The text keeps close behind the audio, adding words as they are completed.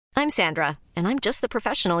I'm Sandra, and I'm just the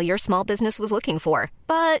professional your small business was looking for.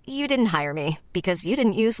 But you didn't hire me because you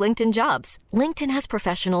didn't use LinkedIn Jobs. LinkedIn has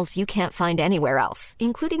professionals you can't find anywhere else,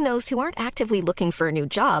 including those who aren't actively looking for a new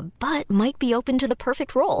job, but might be open to the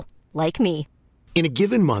perfect role, like me. In a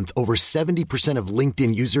given month, over 70% of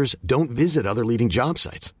LinkedIn users don't visit other leading job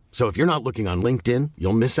sites. So if you're not looking on LinkedIn,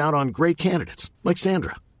 you'll miss out on great candidates like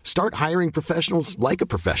Sandra. Start hiring professionals like a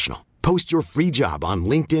professional. Post your free job on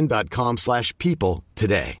linkedin.com/people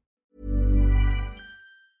today.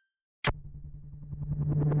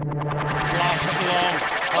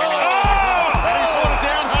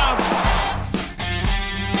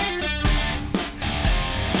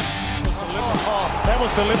 That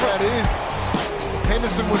was deliberate. That is.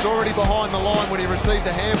 Henderson was already behind the line when he received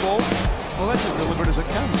the handball. Well, that's as deliberate as it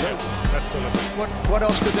comes. That's deliberate. What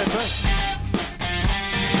else could that be?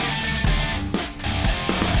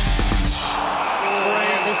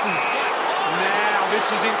 This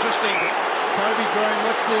is interesting. Toby Green,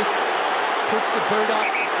 what's this? Puts the boot up.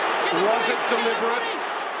 Was it deliberate?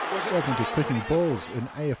 Welcome to Clicking Balls, an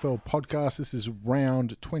AFL podcast. This is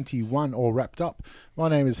round 21, all wrapped up. My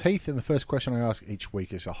name is Heath, and the first question I ask each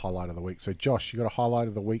week is a highlight of the week. So, Josh, you got a highlight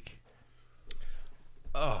of the week?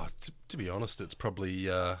 Oh, to be honest, it's probably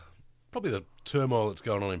the turmoil that's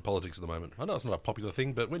going on in politics at the moment. I know it's not a popular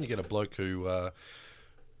thing, but when you get a bloke who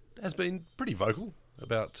has been pretty vocal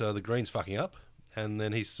about the Greens fucking up, and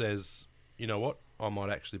then he says, you know what, I might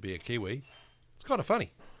actually be a Kiwi, it's kind of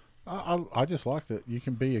funny. I just like that you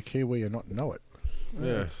can be a Kiwi and not know it.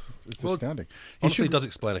 Yeah. It's astounding. Honestly, it does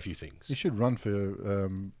explain a few things. You should run for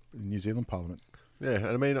New Zealand Parliament. Yeah, and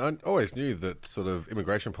I mean, I always knew that sort of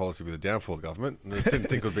immigration policy would be the downfall of the government, and I just didn't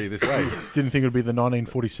think it would be this way. Didn't think it would be the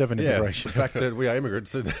 1947 immigration. The fact that we are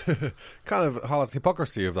immigrants it kind of highlights the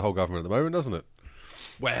hypocrisy of the whole government at the moment, doesn't it?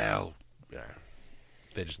 Well, yeah,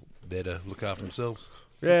 they're just there to look after themselves.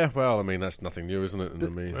 Yeah, well, I mean, that's nothing new, isn't it?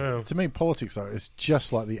 To me, politics, though, is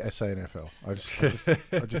just like the SANFL. I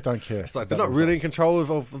just don't care. It's like they're not really in control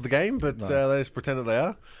of the game, but they just pretend that they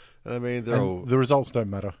are. And I mean, the results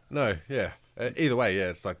don't matter. No, yeah. Either way, yeah,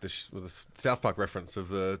 it's like the South Park reference of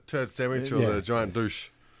the turd sandwich or the giant douche.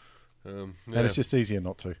 And it's just easier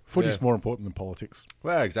not to. Footy's more important than politics.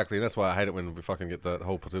 Well, exactly. That's why I hate it when we fucking get that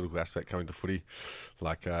whole political aspect coming to footy.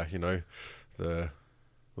 Like, not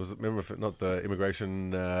the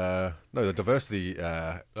immigration, the diversity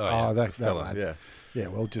fella. Yeah,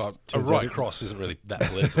 well, just a right cross isn't really that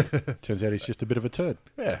political. Turns out he's just a bit of a turd.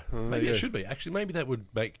 Yeah, maybe it should be. Actually, maybe that would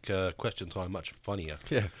make question time much funnier.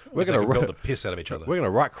 Yeah, we're going to belt the piss out of each other. We're going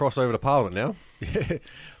to right cross over to Parliament now. Yeah,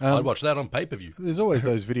 I'd watch that on pay-per-view. There's always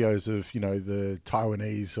those videos of the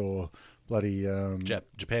Taiwanese or bloody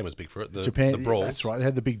Japan was big for it. Japan, the brawls. That's right. He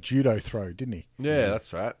had the big judo throw, didn't he? Yeah,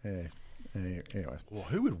 that's right. Yeah. Anyway, well,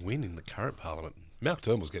 who would win in the current Parliament? Malcolm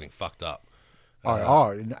Turnbull's getting fucked up.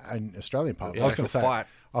 In Australian Parliament. Yeah, I was going to say, fight.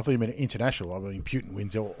 I thought you meant international. I mean, Putin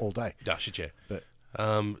wins all day. Oh, shit, yeah. But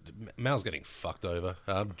Mal's getting fucked over.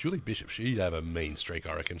 Julie Bishop, she'd have a mean streak,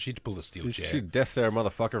 I reckon. She'd pull the steel chair. She'd death stare a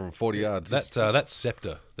motherfucker from 40 yards. That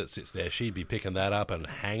sceptre that sits there, she'd be picking that up and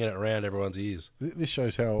hanging it around everyone's ears. This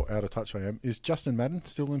shows how out of touch I am. Is Justin Madden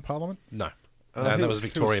still in Parliament? No. That was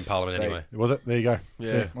Victorian Parliament anyway. Was it? There you go.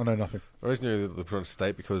 Yeah. See, I know nothing. I always knew that they put on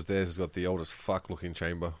state because theirs has got the oldest fuck-looking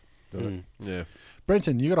chamber. Yeah.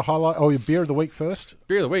 Brenton, you got a highlight? Oh, your beer of the week first?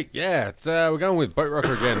 Beer of the week, yeah. It's, we're going with Boat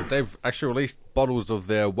Rocker again. They've actually released bottles of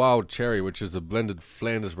their Wild Cherry, which is a blended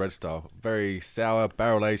Flanders Red style. Very sour,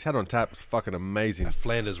 barrel-aged, had on tap. It's fucking amazing. A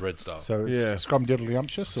Flanders Red style. So it's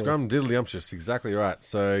scrum-diddly-umptious? Scrum-diddly-umptious, exactly right.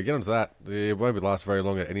 So get onto that. It won't last very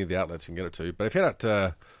long at any of the outlets you can get it to. But if you head out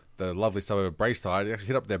to the lovely suburb of Braeside, you actually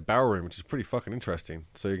hit up their barrel room, which is pretty fucking interesting.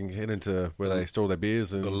 So you can head into where they store their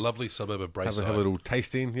beers and the lovely suburb of Braeside. Have a little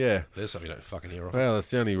tasting. Yeah, there's something you don't fucking hear of. Well,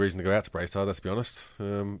 that's the only reason to go out to Braeside. Let's be honest.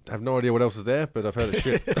 I have no idea what else is there, but I've heard it's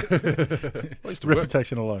shit.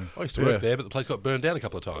 Reputation alone. I used to work there, but the place got burned down a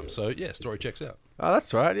couple of times. So yeah, story checks out. Oh,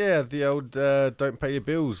 that's right. Yeah, the old don't pay your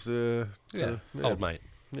bills. Old mate.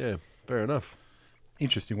 Yeah, fair enough.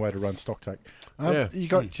 Interesting way to run stock take. You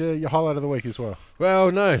got your highlight of the week as well.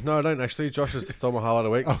 Well, no, I don't actually. Josh has told my highlight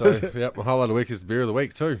of the week. My highlight of the week is the beer of the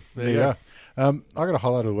week too. There you go. I got a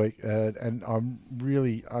highlight of the week, and I'm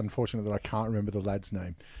really unfortunate that I can't remember the lad's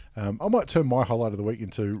name. I might turn my highlight of the week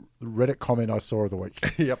into the Reddit comment I saw of the week.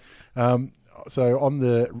 Yep. So on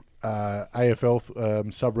the AFL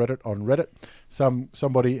subreddit on Reddit,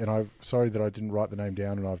 somebody, and I'm sorry that I didn't write the name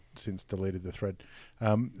down, and I've since deleted the thread.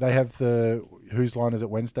 They have the Whose Line Is It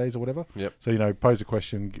Wednesdays or whatever. Yep. So pose a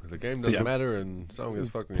question. The game doesn't matter, and someone gets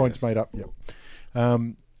fucking points made up. Yep.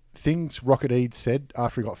 things Rocket Eade said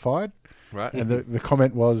after he got fired. Right. And the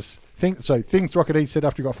comment was, things Rocket Eade said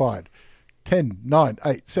after he got fired. 10, 9,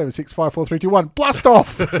 8, 7, 6, 5, 4, 3, 2, 1. Blast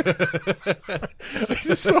off! That's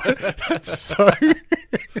so...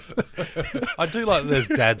 I do like that there's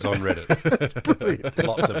dads on Reddit. It's brilliant.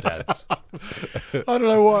 Lots of dads. I don't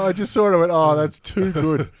know why. I just saw it and I went, that's too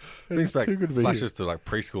good. Brings back too good to be flashes to like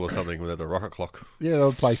preschool or something with the rocket clock. Yeah, they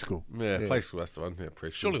were play school. Yeah, play school, that's the one. Yeah,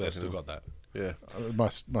 preschool. Surely they've still got that. Yeah.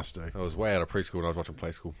 Must do. I was way out of preschool when I was watching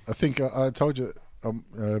play school. I think I told you, I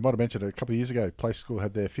might have mentioned it a couple of years ago, Play School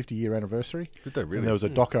had their 50-year anniversary. Did they really? And there was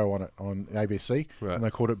a doco on it on ABC, Right. and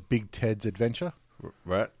they called it Big Ted's Adventure.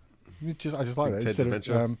 Right. I just like that. Ted's Instead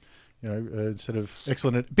Adventure. of, instead of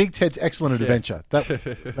Big Ted's Excellent Adventure.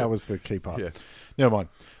 That was the key part. Yeah. Never mind.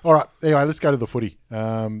 All right. Anyway, let's go to the footy.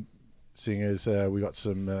 Seeing as we got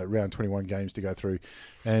some round 21 games to go through,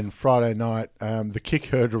 and Friday night the kick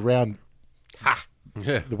heard around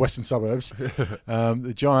the western suburbs.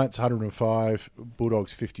 The Giants 105,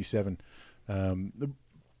 Bulldogs 57.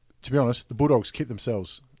 To be honest, the Bulldogs kicked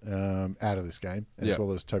themselves out of this game, as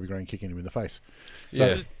well as Toby Green kicking him in the face.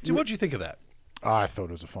 So, So what do you think of that? I thought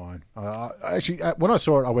it was a fine. Actually, when I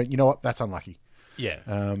saw it, I went, you know what? That's unlucky.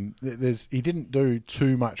 Yeah. He didn't do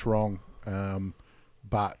too much wrong,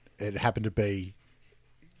 but it happened to be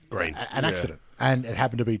Green. an accident, and it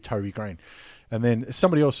happened to be Toby Green. And then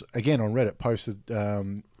somebody else, again on Reddit, posted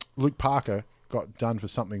Luke Parker got done for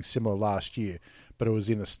something similar last year, but it was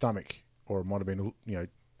in the stomach, or it might have been a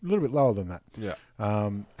little bit lower than that. Yeah.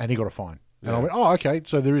 And he got a fine. And I went, oh, okay,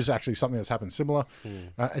 so there is actually something that's happened similar.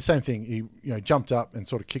 Same thing, he jumped up and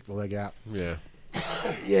sort of kicked the leg out. Yeah.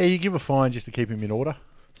 Yeah, you give a fine just to keep him in order.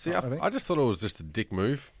 See, I just thought it was just a dick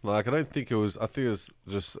move. Like, I think it was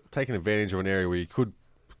just taking advantage of an area where you could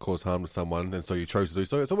cause harm to someone, and so you chose to do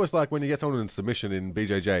so. It's almost like when you get someone in submission in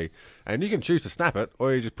BJJ, and you can choose to snap it,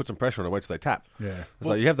 or you just put some pressure on it and wait till they tap. Yeah. It's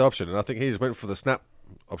like you have the option, and I think he just went for the snap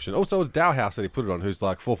option. Also, it was Dowhouse that he put it on, who's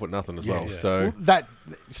like 4'0" as well. Yeah. So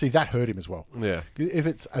that hurt him as well. Yeah. If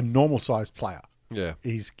it's a normal sized player, yeah,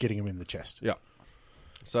 he's getting him in the chest. yeah.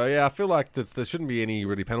 So yeah, I feel like there shouldn't be any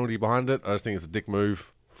really penalty behind it. I just think it's a dick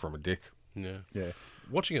move from a dick. Yeah. Yeah.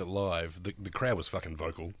 Watching it live, the crowd was fucking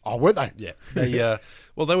vocal. Oh, were they? Yeah. They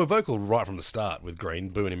were vocal right from the start with Green,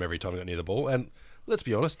 booing him every time he got near the ball. And let's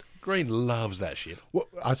be honest, Green loves that shit. Well,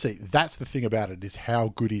 I see. That's the thing about it, is how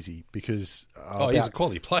good is he? Because He's a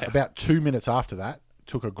quality player. About 2 minutes after that,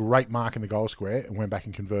 took a great mark in the goal square and went back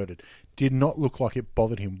and converted. Did not look like it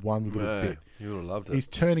bothered him one little bit. You would have loved it. He's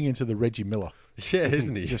turning into the Reggie Miller. Yeah,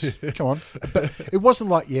 isn't he? Just come on. But it wasn't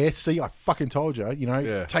like, see, I fucking told you,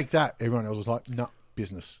 Yeah. take that. Everyone else was like, no,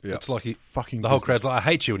 business. Yeah. It's like Fucking the whole business. crowd's like, I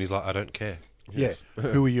hate you. And he's like, I don't care. Yeah.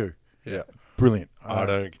 Who are you? Yeah. Brilliant. I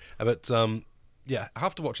don't. But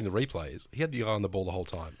after watching the replays, he had the eye on the ball the whole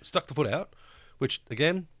time. Stuck the foot out, which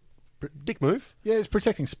again, dick move. Yeah, it's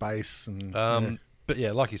protecting space. And, But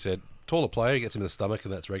yeah, like you said, taller player gets him in the stomach,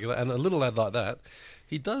 and that's regular. And a little lad like that,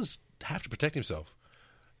 he does have to protect himself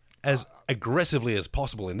as aggressively as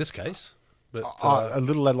possible in this case. But a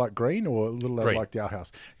little lad like Green or a little lad Green. like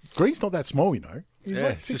Dowhouse? Green's not that small, He's Yeah,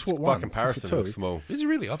 like it's 6 just foot by 1. comparison, he looks small. is he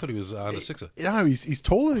really? I thought he was under sixer. No, he's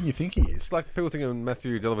taller than you think he is. It's like people thinking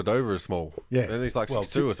Matthew Dellavedova is small. Yeah. And he's like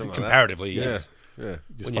 6'2" or something comparatively, like that. yes. Yeah. Yeah.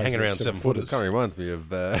 Just When you're plays hanging with around 7-footers. Kind of reminds me of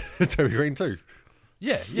Toby Green too.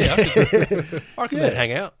 Yeah. I reckon they'd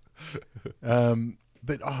hang out.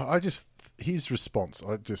 But I just his response,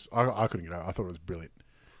 I couldn't get over. I thought it was brilliant.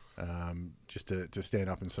 Just to stand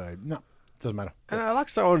up and say, no, doesn't matter. And I like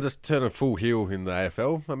someone just turning full heel in the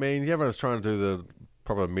AFL. I mean, everyone's trying to do the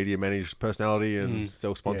proper media managed personality and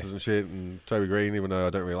sell sponsors and shit. And Toby Green, even though I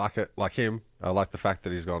don't really like him, I like the fact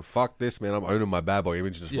that he's gone, fuck this, man, I'm owning my bad boy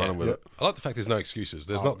image and just running with it. I like the fact there's no excuses.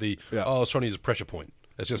 There's not I was trying to use a pressure point.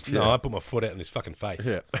 It's just, no, I put my foot out in his fucking face.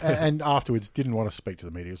 Yeah. And afterwards, didn't want to speak to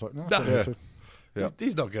the media. He was like, no, I don't want to. Yeah.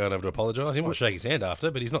 He's not going over to apologise. He might shake his hand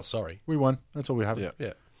after, but he's not sorry. We won. That's all we have.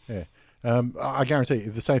 Yeah. Yeah. I guarantee you,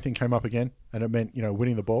 if the same thing came up again and it meant,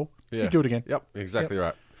 winning the ball, Yeah. you'd do it again. Yep, exactly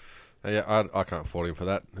right. Yeah, I can't fault him for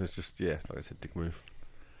that. It's just, like I said, dick move.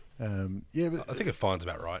 But I think a fine's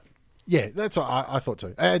about right. yeah, that's what I thought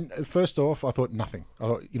too. And first off, I thought nothing. I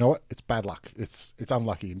thought, you know what? It's bad luck. It's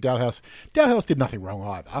unlucky. And Dowhouse did nothing wrong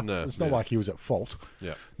either. No, it's not like he was at fault.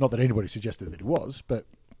 Yeah. Not that anybody suggested that he was, but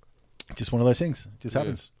just one of those things. It just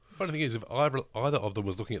happens. Funny thing is, if either of them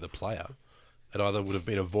was looking at the player, it either would have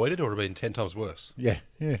been avoided or it would have been 10 times worse. Yeah,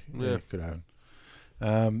 could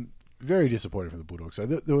happen. Very disappointing for the Bulldogs. So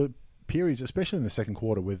there were periods, especially in the second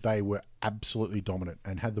quarter, where they were absolutely dominant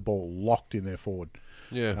and had the ball locked in their forward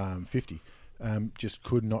 50. just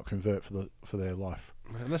could not convert for their life.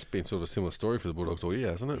 And that's been sort of a similar story for the Bulldogs all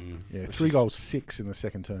year, hasn't it? Yeah, 3 goals, 6 in the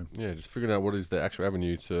second term. Yeah, just figuring out what is the actual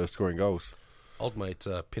avenue to scoring goals. Old mate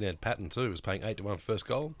Pinhead Patton too was paying 8-1 first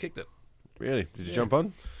goal, kicked it. Really? Did you jump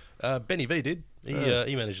on? Benny V did.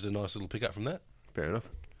 He managed a nice little pick up from that. Fair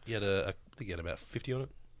enough. He had I think he had about 50 on it.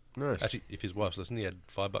 Nice. Actually, if his wife's listening, he had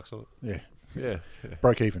 $5 on it. Yeah. Yeah.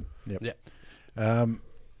 Broke even. Yep. Yeah.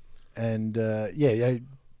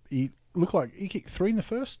 He looked like he kicked 3 in the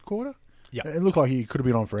first quarter. Yeah. It looked like he could have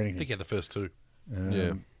been on for I anything. think he had the first 2.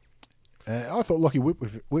 Yeah. I thought Lockie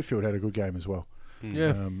Whitfield had a good game as well.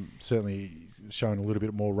 Yeah. Certainly showing a little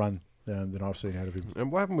bit more run than I've seen out of him.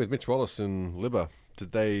 And what happened with Mitch Wallace and Libba?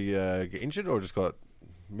 Did they get injured or just got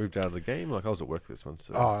moved out of the game? Like, I was at work this one.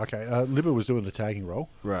 So. Oh, okay. Libba was doing the tagging role.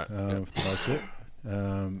 Right. For the most of it.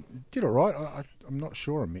 Did all right. I'm not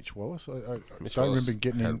sure on Mitch Wallace. I Mitch don't Wallace remember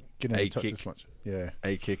getting a in touch kick. as much. Yeah.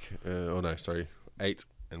 A kick. 8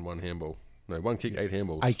 and 1 handball. No, 1 kick, 8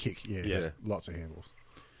 handballs. A kick, yeah. Yeah. Lots of handballs.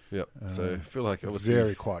 Yep. So I feel like obviously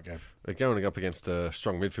Very quiet game. going up against a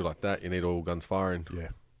strong midfield like that, you need all guns firing.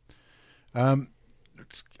 Yeah.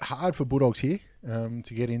 It's hard for Bulldogs here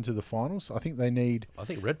to get into the finals. I think they need... I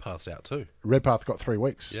think Redpath's out too. Redpath got 3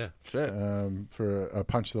 weeks. Yeah. Shit. For a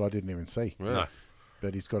punch that I didn't even see. Yeah. No.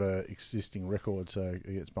 But he's got an existing record, so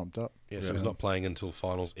he gets bumped up. Yeah, so he's not playing until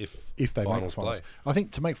finals if they finals make finals. play. I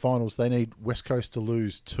think to make finals, they need West Coast to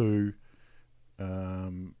lose to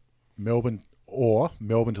Melbourne, or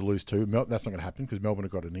Melbourne to lose to. That's not going to happen because Melbourne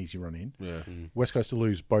have got an easy run in. Yeah. West Coast to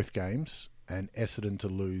lose both games, and Essendon to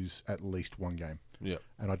lose at least 1 game. Yeah.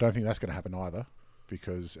 And I don't think that's going to happen either,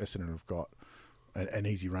 because Essendon have got an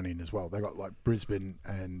easy run in as well. They've got like Brisbane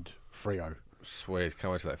and Freo. Sweet.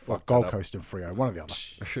 Can't wait till they Like fuck Gold that up. Coast and Freo, one or the other.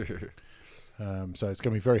 So it's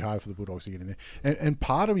going to be very hard for the Bulldogs to get in there. And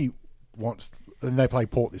part of me wants... And they play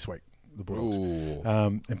Port this week, the Bulldogs. Ooh.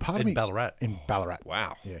 And part of In me... Ballarat. In Ballarat.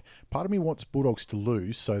 Wow. Yeah. Part of me wants Bulldogs to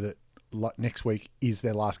lose so that next week is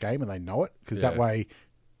their last game and they know it, because that way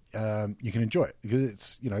you can enjoy it. Because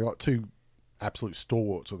it's, like 2 absolute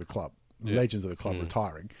stalwarts of the club, legends of the club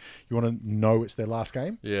retiring. You want to know it's their last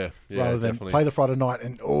game. Yeah. Rather than definitely. play the Friday night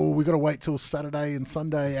and, we got to wait till Saturday and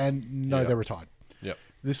Sunday and they're retired. Yep.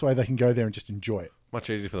 This way they can go there and just enjoy it.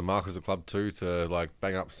 Much easier for the marketers of the club too to like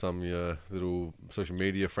bang up some little social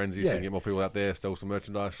media frenzies and get more people out there, sell some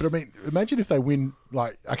merchandise. But I mean, imagine if they win,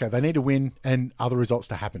 they need to win and other results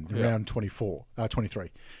to happen in round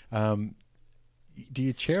 23. Do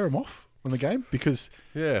you chair them off on the game? Because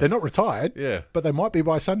they're not retired, but they might be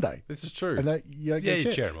by Sunday. This is true. And you don't get a you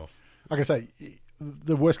chance. chair them off. Like I say,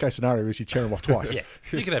 the worst case scenario is you chair them off twice. Yeah,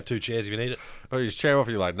 you can have 2 chairs if you need it. Oh, you just chair off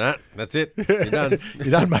and you're like, nah, that's it. You're done.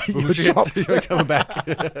 You're done, mate. You're Bullshit. dropped. You're coming back.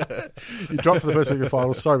 You dropped for the first week of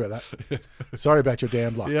finals. Sorry about that. Sorry about your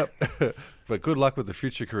damn luck. Yep. But good luck with the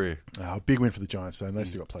future career. Big win for the Giants, though, and they've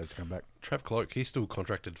still got players to come back. Trav Cloak, he's still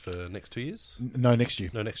contracted for next 2 years? No, next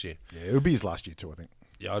year. No, next year. Yeah, it'll be his last year too, I think.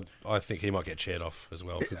 Yeah, I think he might get chaired off as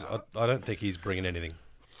well, because I don't think he's bringing anything.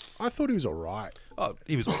 I thought he was all right. Oh,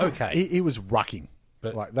 he was okay. He was rucking.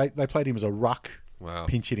 But they played him as a ruck, Wow.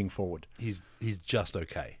 pinch hitting forward. He's just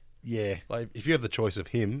okay. Yeah. Like, if you have the choice of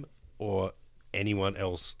him or anyone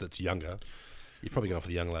else that's younger, you're probably going for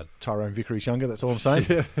the young lad. Tyrone Vickery's younger, that's all I'm saying.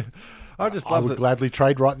 I just I love would that. gladly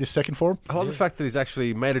trade right this second for him. I love the fact that he's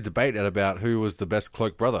actually made a debate out about who was the best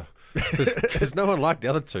Cloak brother. Because no one liked the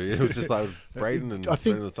other 2. It was just like Braden and I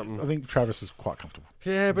think Brendan or something. I think Travis is quite comfortable.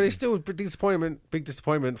 Yeah, but he's still a big disappointment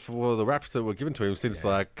for the raps that were given to him since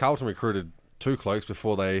like Carlton recruited 2 Cloaks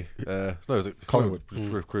before they was it Collingwood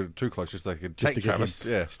recruited 2 Cloaks just so they could Just take to get Travis.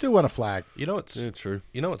 him. Yeah. Still won a flag. You know it's True.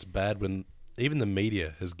 You know it's bad when even the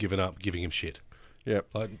media has given up giving him shit. Yeah.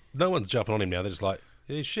 Like, no one's jumping on him now. They're just like,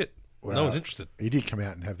 yeah, he's shit. No one's interested. He did come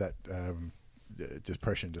out and have that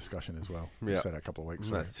depression discussion as well. Yeah. He said that a couple of weeks.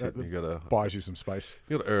 So That's it. that You gotta buys you some space.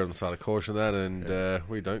 you got to err on the side of caution that, and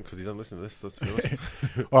we don't because he doesn't listen to this. Let's be honest.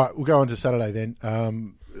 All right, we'll go on to Saturday then.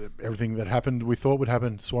 Everything that happened we thought would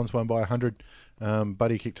happen. Swans won by 100.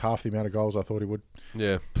 Buddy kicked half the amount of goals I thought he would.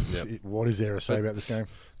 Yeah. What is there to say about this game?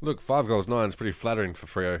 Look, 5 goals 9 is pretty flattering for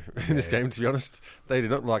Freo in this game. To be honest, they did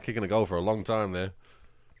not like kicking a goal for a long time there.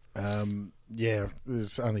 Yeah,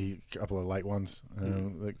 there's only a couple of late ones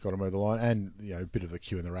that got him over the line, and a bit of the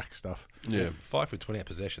queue in the rack stuff. Yeah. 5 for 28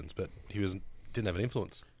 possessions, but he didn't have an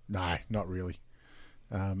influence. No, not really.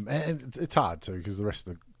 And it's hard too because the rest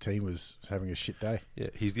of the team was having a shit day. Yeah,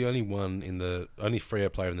 he's the only only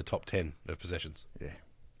Freo player in the top 10 of possessions. Yeah,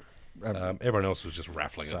 Everyone else was just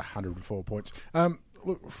raffling it's it. 104 points.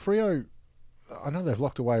 Look, Freo, I know they've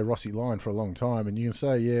locked away Rossi Lyon for a long time, and you can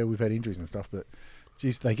say, we've had injuries and stuff, but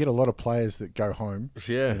geez, they get a lot of players that go home.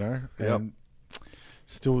 Yeah. And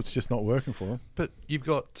Still, it's just not working for them. But you've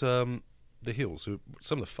got the Hills, who are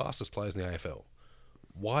some of the fastest players in the AFL.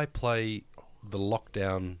 Why play the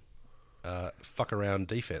lockdown, fuck around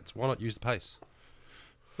defence? Why not use the pace?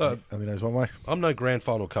 Only knows one way. I'm no grand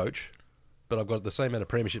final coach, but I've got the same amount of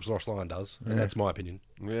premierships Ross Lyon does, and that's my opinion.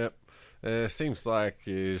 Yep. Seems like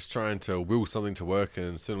he's trying to will something to work,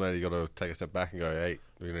 and sooner or later you got to take a step back and go, hey,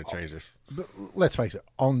 we're going to change this. But let's face it,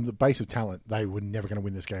 on the base of talent, they were never going to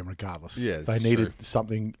win this game regardless. Yeah, they needed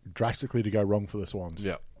something drastically to go wrong for the Swans.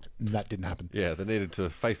 Yeah. And that didn't happen. Yeah, they needed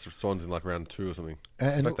to face the Swans in like round 2 or something.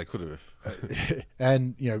 In fact, they could have.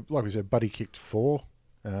 And, like we said, Buddy kicked 4,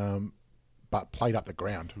 but played up the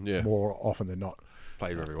ground more often than not.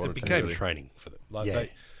 Played very well. It became training for them.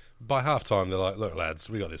 By half time, they're like, look, lads,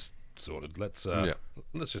 we got this sorted. Let's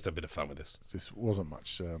just have a bit of fun with this. This wasn't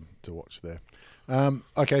much to watch there.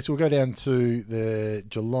 Okay, so we'll go down to the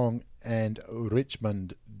Geelong and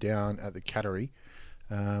Richmond down at the Cattery,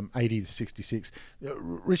 80-66.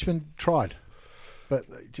 Richmond tried, but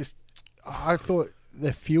I thought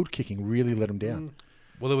their field kicking really let them down.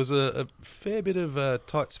 Well, there was a fair bit of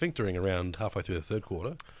tight sphinctering around halfway through the third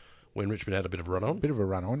quarter when Richmond had a bit of a run on. Bit of a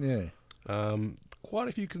run on, yeah. Quite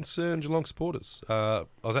a few concerned Geelong supporters. I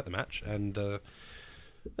was at the match and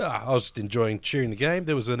I was enjoying cheering the game.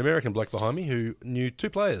 There was an American bloke behind me who knew 2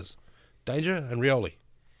 players, Danger and Rioli,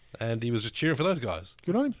 and he was just cheering for those guys.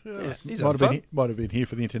 Good on him. Yeah, he's might have been here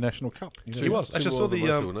for the International Cup. He was. Actually, I saw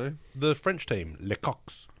the French team, Les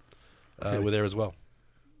Coqs, were there as well.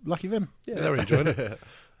 Lucky them. Yeah, they were enjoying it.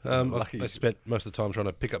 They spent most of the time trying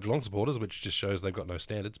to pick up Geelong supporters, which just shows they've got no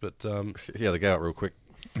standards. But they go out real quick.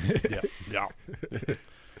 yeah.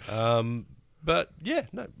 But yeah,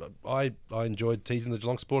 no, I enjoyed teasing the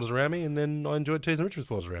Geelong supporters around me, and then I enjoyed teasing the Richmond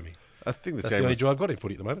supporters around me. I think that's the only joy I've got in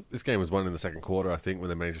footy at the moment. This game was won in the second quarter, I think, when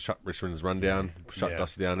they managed to shut Richmond's run down, shut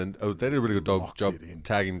Dusty down, and they did a really good job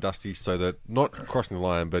tagging Dusty so that not crossing the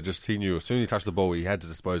line, but just he knew as soon as he touched the ball, he had to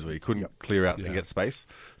dispose of it. He couldn't clear out and get space,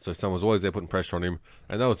 so someone was always there putting pressure on him,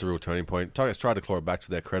 and that was the real turning point. Tigers tried to claw it back to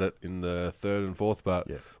their credit in the third and fourth, but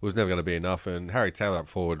it was never going to be enough. And Harry Taylor up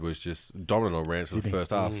forward was just dominant on Rance for the first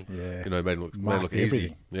half. Yeah. Made it look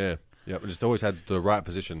easy. Yeah, just always had the right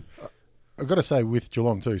position. I've got to say, with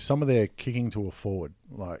Geelong too, some of their kicking to a forward,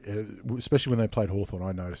 like especially when they played Hawthorn,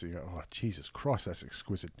 I noticed. You go, oh Jesus Christ, that's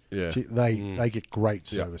exquisite. Yeah, they get great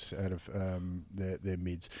service out of their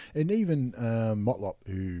mids, and even Motlop,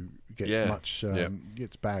 who gets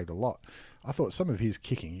gets bagged a lot. I thought some of his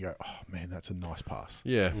kicking, you go, oh man, that's a nice pass.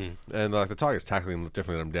 Yeah, and like the Tigers tackling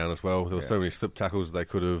definitely let them down as well. There were so many slip tackles they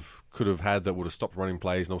could have had that would have stopped running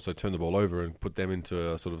plays and also turned the ball over and put them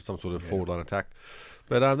into some sort of forward line attack.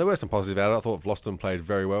 But there were some positive out of it. I thought Vlosten played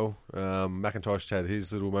very well. McIntosh had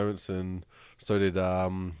his little moments, and so did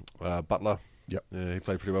Butler. Yep. He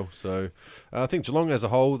played pretty well. So I think Geelong as a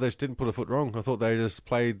whole, they just didn't put a foot wrong. I thought they just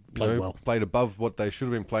played well. Played above what they should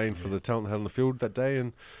have been playing for the talent they had on the field that day,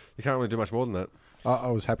 and you can't really do much more than that.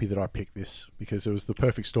 I was happy that I picked this because it was the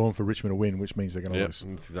perfect storm for Richmond to win, which means they're going to lose.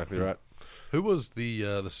 That's exactly right. Who was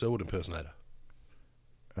the Selwood impersonator?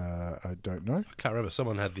 I don't know. I can't remember.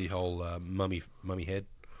 Someone had the whole mummy head.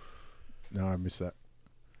 No, I missed that.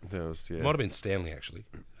 Might have been Stanley, actually.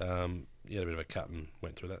 He had a bit of a cut and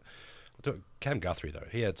went through that. Cam Guthrie, though,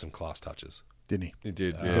 he had some class touches. Didn't he? He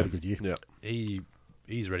did. He's had a good year. Yeah.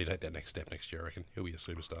 He's ready to take that next step next year, I reckon. He'll be a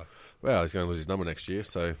superstar. Well, he's going to lose his number next year,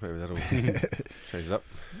 so maybe that'll change it up.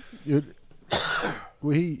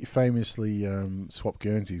 Well, he famously swapped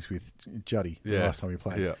Guernseys with Juddy the last time he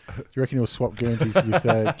played. Yeah. Do you reckon he'll swap Guernseys with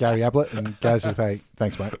Gary Ablett and Gaz with, hey,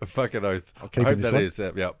 thanks, mate. Fucking oath. I hope that is.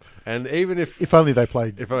 Yep. And even if only they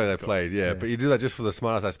played. If only they played, yeah. But you do that just for the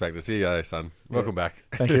smartest aspect. It's, here you go, son. Welcome back.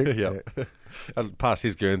 Thank you. Yeah. And pass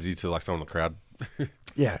his Guernsey to someone in the crowd.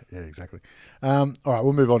 Yeah, exactly. All right,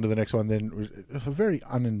 we'll move on to the next one then. It was a very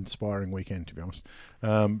uninspiring weekend, to be honest.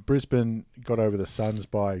 Brisbane got over the Suns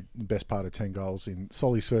by the best part of 10 goals in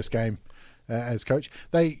Solly's first game as coach.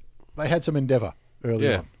 They had some endeavour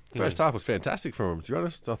early on. First half was fantastic from them, to be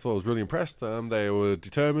honest. I thought I was really impressed. They were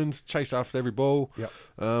determined, chased after every ball,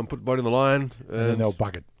 put the body on the line. And then they were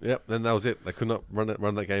buggered. Yep, then that was it. They could not run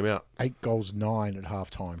that game out. 8-9 at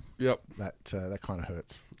half-time. Yep. That kind of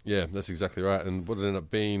hurts. Yeah, that's exactly right. And what did it end up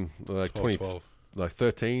being? 12.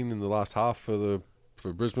 13 in the last half for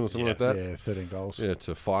Brisbane or something like that? Yeah, 13 goals. Yeah,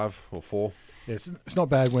 to 5 or 4. Yeah, it's not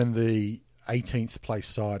bad when the 18th place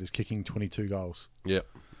side is kicking 22 goals. Yep.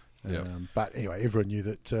 But anyway, everyone knew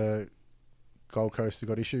that Gold Coast have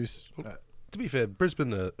got issues. To be fair,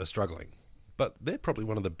 Brisbane are struggling, but they're probably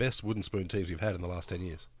one of the best wooden spoon teams we've had in the last 10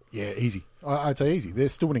 years. Yeah, easy. I'd say easy. They're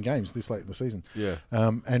still winning games this late in the season. Yeah.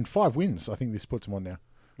 And 5 wins. I think this puts them on now.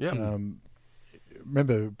 Yeah.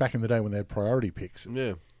 remember back in the day when they had priority picks.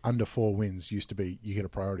 Yeah. Under 4 wins used to be you get a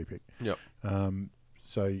priority pick. Yep.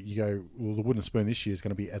 So you go, well, the wooden spoon this year is going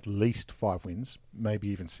to be at least 5 wins, maybe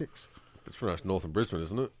even 6. It's pretty much North and Brisbane,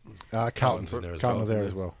 isn't it? Carlton's in there as Carlton well, are there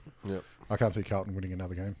isn't as well. Yep. I can't see Carlton winning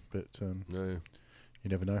another game, but No. you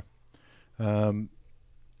never know.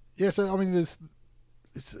 So I mean,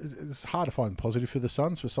 it's hard to find positive for the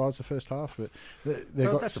Suns besides the first half, but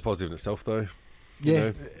That's a positive in itself, though. Yeah, You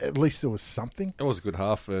know, at least there was something. it was a good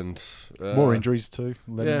half, and More injuries too.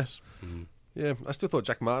 Lemons. Yeah, I still thought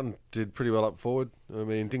Jack Martin did pretty well up forward. I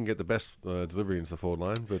mean, didn't get the best delivery into the forward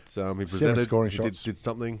line, but he presented, scoring he shots. did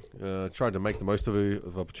something, tried to make the most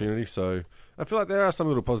of opportunity. So I feel like there are some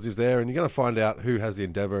little positives there, and you're going to find out who has the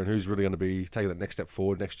endeavour and who's really going to be taking that next step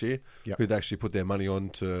forward next year, Yep. who they actually put their money on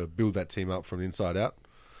to build that team up from the inside out.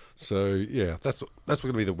 So yeah, that's what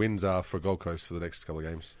going to be the wins are for Gold Coast for the next couple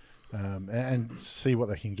of games. And see what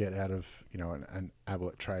they can get out of an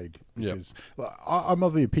Ablett trade. Yep. Because I'm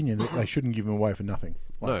of the opinion that they shouldn't give him away for nothing.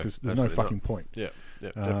 No, Because there's no absolutely fucking not. point. Yeah,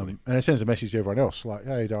 definitely. And it sends a message to everyone else, like,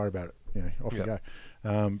 hey, don't worry about it. Off you Yep. go.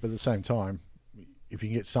 But at the same time, if you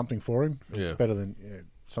can get something for him, it's Yeah. better than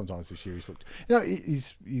sometimes this year he's looked.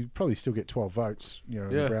 You probably still get 12 votes, in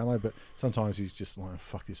the Yeah. Brownlow, but sometimes he's just like,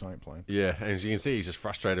 fuck this, I ain't playing. Yeah, and as you can see, he's just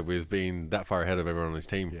frustrated with being that far ahead of everyone on his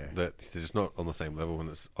team Yeah. that they're just not on the same level, and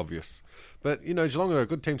it's obvious. But, Geelong are a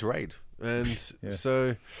good team to raid. And Yeah.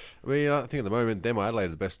 so, I mean, I think at the moment, them or Adelaide are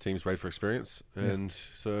the best teams to raid for experience. And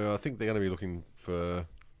so I think they're going to be looking for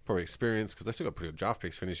probably experience, because they still got pretty good draft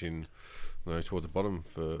picks finishing towards the bottom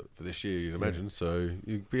for this year, you'd imagine. So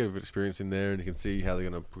you be a bit of experience in there, and you can see how they're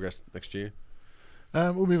going to progress next year.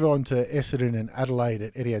 We'll move on to Essendon and Adelaide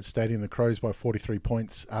at Etihad Stadium. The Crows by 43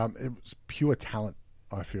 points. It was pure talent,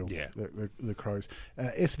 I feel. Yeah. The Crows.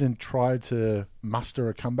 Essendon tried to muster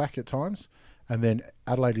a comeback at times, and then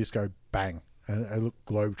Adelaide just go bang. And they look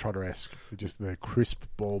Globetrotter-esque. Just the crisp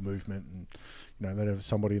ball movement, and they'd have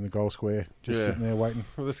somebody in the goal square just sitting there waiting.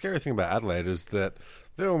 Well, the scary thing about Adelaide is that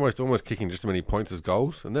they're almost kicking just as many points as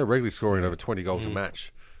goals, and they're regularly scoring over 20 goals a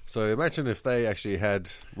match. So imagine if they actually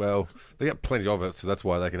had, they get plenty of it, so that's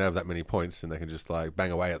why they can have that many points, and they can just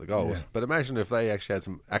bang away at the goals. Yeah. But imagine if they actually had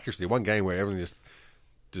some accuracy. One game where everything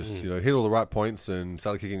just hit all the right points and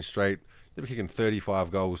started kicking straight. They'd be kicking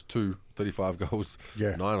 35 goals, 35 goals,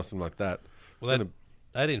 9 or something like that. Well,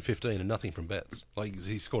 that 18-15 and nothing from Betts.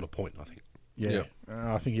 He scored a point, I think. Yeah.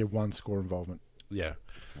 I think he had 1 score involvement. Yeah.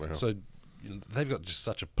 Wow. So they've got just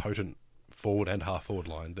such a potent forward and half forward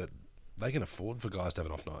line that they can afford for guys to have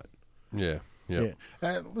an off night. Yeah.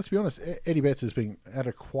 Let's be honest, Eddie Betts has been at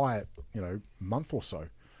a quiet, month or so.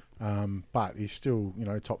 But he's still,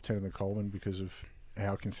 top 10 in the Coleman because of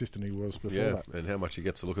how consistent he was before that. And how much he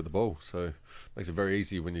gets to look at the ball. So it makes it very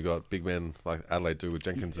easy when you got big men like Adelaide do with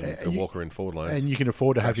Jenkins and Walker in forward lines. And you can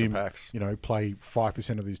afford to have him, packs. play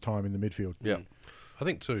 5% of his time in the midfield. Yeah. I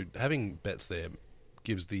think, too, having Betts there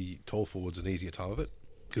gives the tall forwards an easier time of it,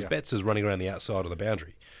 because Yeah. Betts is running around the outside of the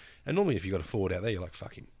boundary. And normally if you've got a forward out there, you're like,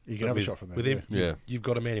 fuck him. You can have a shot from there, With him, yeah. you've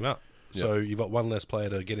got to man him up. So you've got one less player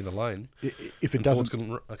to get in the lane. If it and doesn't,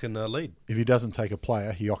 forwards can lead. if he doesn't take a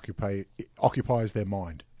player, he occupies their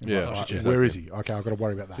mind. Yeah, Right, exactly. where is he? Okay, I've got to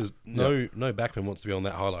worry about that. Because no backman wants to be on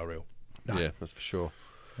that highlight reel. Yeah, that's for sure.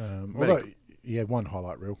 Although he had one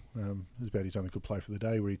highlight reel. It was about his only good play for the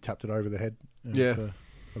day, where he tapped it over the head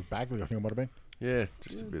of Bagley, I think it might have been. Yeah,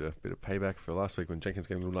 just a bit of payback for last week when Jenkins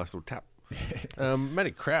gave him a nice little tap.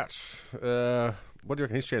 Matty Crouch, what do you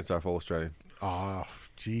reckon his chances are for All-Australian? Oh,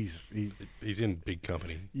 jeez. He's in big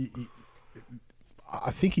company.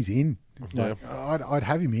 I think he's in. I'd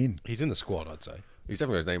have him in. He's in the squad, I'd say. He's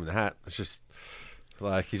definitely got his name in the hat. It's just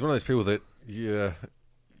he's one of those people that you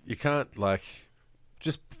can't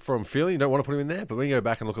just from feeling you don't want to put him in there, but when you go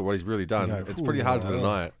back and look at what he's really done, it's pretty hard to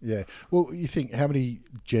deny it. Yeah. Well, you think how many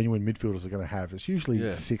genuine midfielders are going to have? It's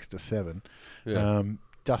usually 6 to 7. Yeah.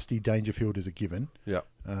 Dusty Dangerfield is a given. Yeah.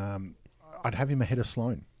 I'd have him ahead of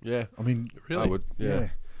Sloane. Yeah. I mean, I would. Yeah.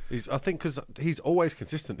 Yeah. I think because he's always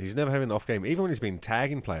consistent. He's never having an off game. Even when he's been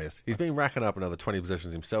tagging players, he's been racking up another 20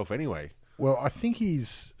 possessions himself anyway. Well, I think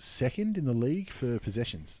he's second in the league for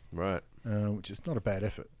possessions, Right. which is not a bad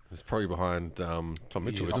effort. It's probably behind Tom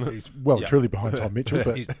Mitchell, isn't it? Well, truly behind Tom Mitchell,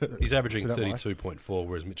 but He's averaging so that way. 32.4,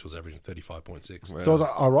 whereas Mitchell's averaging 35.6. Wow. So I was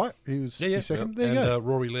like, all right, he's second. There you and go.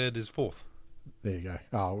 Rory Laird is 4th. There you go.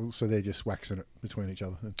 Oh, well, so they're just waxing it between each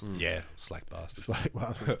other. Yeah, slack bastards. It's like,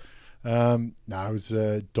 no, it was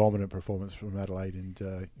a dominant performance from Adelaide,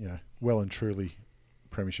 and well and truly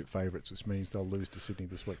premiership favourites, which means they'll lose to Sydney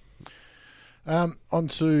this week. On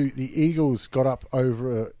to the Eagles, got up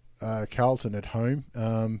over Carlton at home.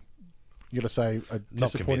 you got to say a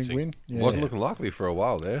disappointing convincing. win. Yeah. Wasn't looking likely for a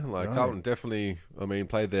while there. Like Carlton definitely,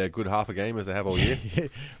 played their good half a game as they have all year. Yeah.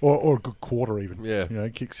 Or a good quarter even. Yeah.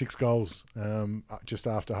 Kicked 6 goals just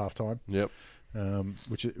after half time. Yep.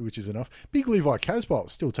 Which is enough. Big Levi Casbolt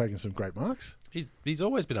still taking some great marks. He's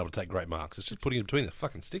always been able to take great marks. It's just putting him between the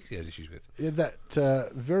fucking sticks he has issues with. Yeah,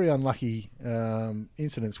 that very unlucky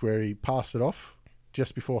incidents where he passed it off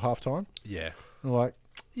just before half time. Yeah. I'm like,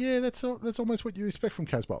 yeah, that's almost what you expect from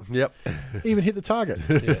Casbolt. Yep. Even hit the target.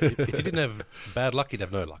 Yeah. If he didn't have bad luck, he'd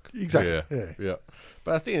have no luck. Exactly. Yeah.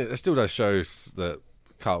 But I think it still does show that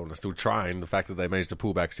Carlton are still trying. The fact that they managed to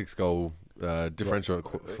pull back 6-goal differential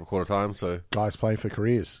for quarter time. So guys playing for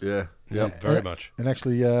careers. yeah. Very much. And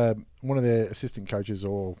actually, one of their assistant coaches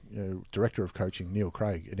or director of coaching, Neil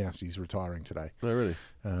Craig, announced he's retiring today. No, really.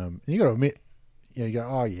 And you got to admit, you go,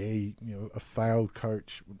 oh yeah, a failed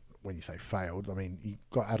coach. When you say failed, I mean he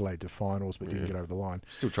got Adelaide to finals but didn't get over the line.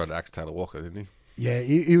 Still tried to axe Taylor Walker, didn't he? Yeah,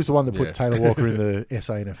 he was the one that put Yeah. Taylor Walker in the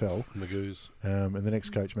SANFL. Magoos. And the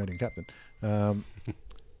next coach made him captain.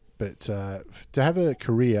 But to have a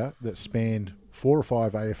career that spanned 4 or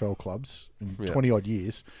 5 AFL clubs in 20-odd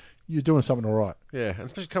years, you're doing something all right. Yeah, and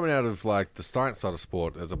especially coming out of like the science side of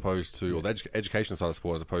sport as opposed to, or the education side of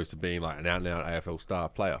sport as opposed to being like an out-and-out AFL star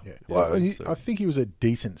player. Yeah. You know what I mean? I think he was a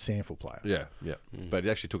decent sample player. Yeah. But he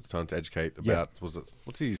actually took the time to educate about,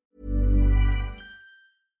 what's his...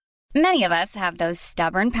 Many of us have those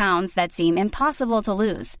stubborn pounds that seem impossible to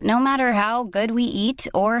lose, no matter how good we eat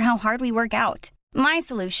or how hard we work out. My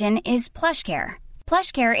solution is PlushCare.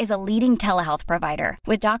 PlushCare is a leading telehealth provider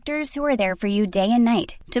with doctors who are there for you day and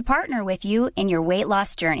night to partner with you in your weight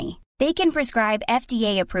loss journey. They can prescribe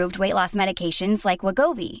FDA-approved weight loss medications like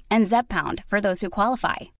Wegovy and Zepbound for those who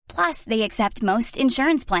qualify. Plus, they accept most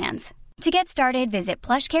insurance plans. To get started, visit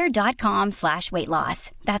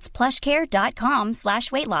plushcare.com/weightloss. That's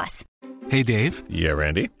plushcare.com/weightloss. Hey, Dave. Yeah,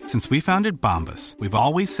 Randy. Since we founded Bombas, we've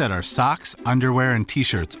always said our socks, underwear, and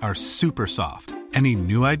T-shirts are super soft. Any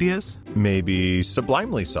new ideas? Maybe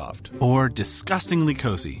sublimely soft. Or disgustingly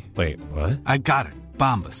cozy? Wait, what? I got it.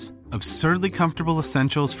 Bombas. Absurdly comfortable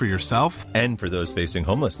essentials for yourself And for those facing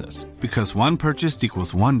homelessness. because one purchased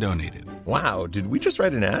equals one donated. Wow, did we just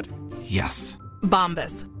write an ad? Yes.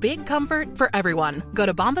 Bombas. Big comfort for everyone. Go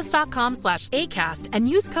to bombas.com/ACAST and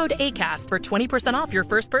use code ACAST for 20% off your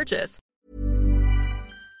first purchase.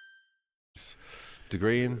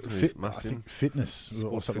 degree in? I think fitness or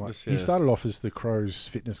Sports something fitness, like. He yes. started off as the Crows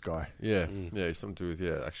fitness guy. Yeah, it's something to do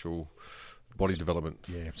with actual body development.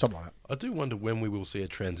 Yeah, something like that. I do wonder when we will see a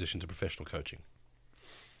transition to professional coaching.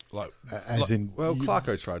 Like, Well,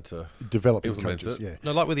 Clarko tried to develop implement coaches. it. Yeah,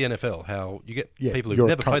 no, like with the NFL, how you get people you're who've a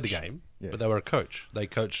never played the coach. game, Yeah. but they were a coach. They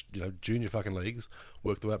coached, junior fucking leagues,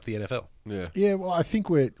 worked their way up to the NFL. Yeah. Yeah, well, I think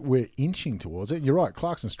we're inching towards it. You're right.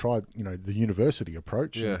 Clarkson's tried, the university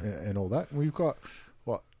approach and all that. And we've got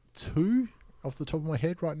 2 off the top of my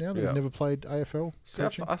head right now that have never played AFL See,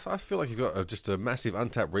 coaching. I feel like you've got just a massive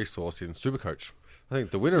untapped resource in Supercoach. I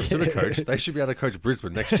think the winner of Supercoach, they should be able to coach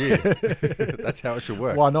Brisbane next year. That's how it should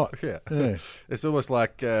work. Why not? Yeah. Yeah. It's almost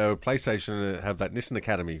like PlayStation have that Nissan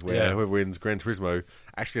Academy where whoever wins Gran Turismo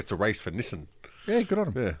actually gets to race for Nissan. Yeah, good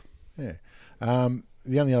on him. Yeah. Yeah.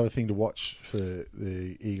 The only other thing to watch for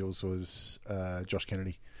the Eagles was Josh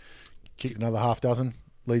Kennedy. Kicked another half dozen,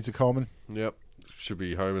 leads the Coleman. Yep. Should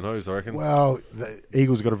be home and hose, I reckon. Well, the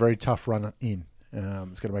Eagles have got a very tough run in.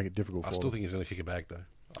 It's going to make it difficult for I still them. think he's going to kick a bag, though.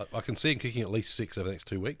 I can see him kicking at least 6 over the next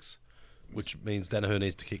 2 weeks, which means Danaher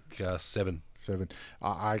needs to kick 7. 7.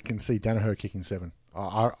 I can see Danaher kicking 7.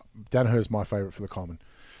 Danaher's my favourite for the Coleman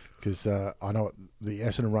because I know the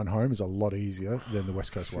Essendon run home is a lot easier than the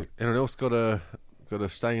West Coast one. Anyone else got to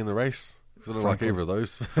stay in the race? Because I don't like Franklin. either of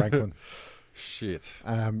those. Franklin. Shit.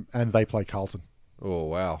 And they play Carlton Oh,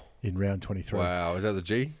 wow. in round 23. Wow. Is that the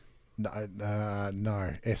G? No,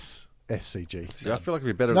 SCG. See, I feel like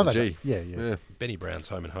it'd be better No, at the they G. don't. Yeah. Benny Brown's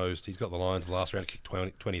home and hosed. He's got the Lions last round, kicked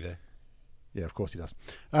 20 there. Yeah, of course he does.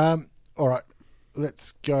 All right,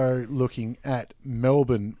 let's go looking at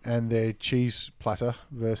Melbourne and their cheese platter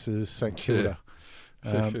versus St Kilda.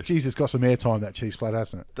 Geez, it's got some airtime, that cheese platter,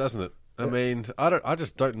 hasn't it? Doesn't it? I mean, I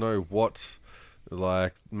just don't know what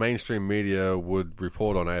mainstream media would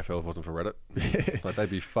report on AFL if it wasn't for Reddit. Like they'd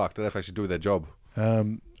be fucked. They'd have to actually do their job.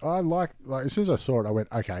 I like as soon as I saw it, I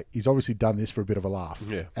went, okay, he's obviously done this for a bit of a laugh.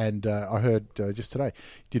 Yeah. And I heard just today,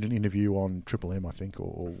 he did an interview on Triple M, I think,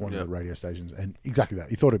 or one of the radio stations, and exactly that.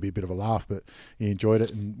 He thought it'd be a bit of a laugh, but he enjoyed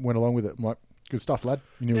it and went along with it. I'm like, good stuff, lad.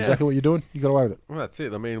 You knew exactly what you're doing. You got away with it. Well, that's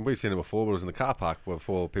it. I mean, we've seen it before, but it was in the car park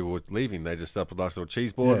before people were leaving. They just set up a nice little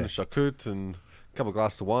cheese board and charcuterie and a couple of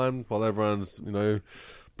glasses of wine while everyone's,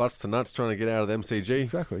 butts to nuts trying to get out of the MCG.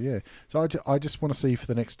 Exactly, yeah. So I just want to see for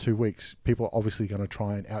the next 2 weeks, people are obviously going to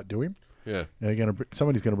try and outdo him. Yeah.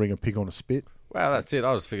 Somebody's going to bring a pig on a spit. Well, that's it.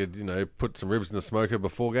 I just figured, put some ribs in the smoker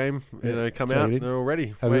before game, come So out, you they're all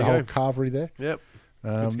ready. Have Away the you whole go. carvery there. Yep.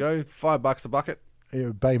 Good to go. $5 a bucket.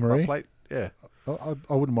 Bay Marie. Hot plate. Yeah.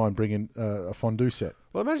 I wouldn't mind bringing a fondue set.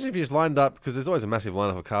 Well, imagine if you just lined up, because there's always a massive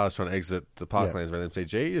lineup of cars trying to exit the parklands around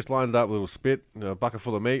MCG. You just lined up a little spit, a bucket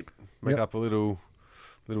full of meat, make up a little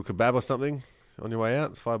kebab or something on your way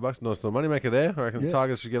out. It's $5. Nice little money maker there. I reckon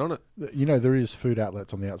Tigers should get on it. There is food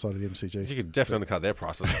outlets on the outside of the MCG. You could definitely undercut their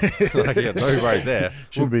prices. No worries there.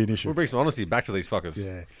 Shouldn't be an issue. We'll bring some honesty back to these fuckers.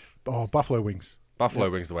 Yeah. Oh, buffalo wings. Buffalo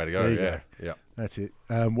wings the way to go. Yeah. That's it.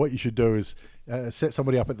 What you should do is set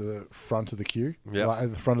somebody up at the front of the queue, like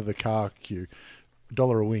at the front of the car queue,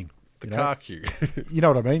 $1 a wing. The car queue. You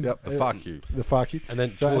know what I mean? Yep, the far queue. The far queue. And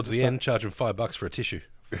then towards the end, charge them $5 for a tissue.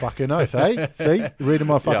 Fucking oath, eh? See? Reading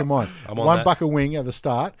my fucking mind. I'm on that. $1 a wing at the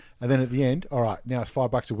start, and then at the end, all right, now it's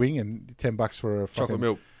 $5 a wing and $10 for a fucking... Chocolate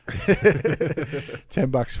milk.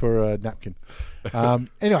 $10 for a napkin.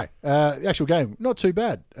 Anyway, the actual game, not too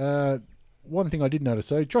bad. One thing I did notice,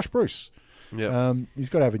 though, Josh Bruce. Yeah. He's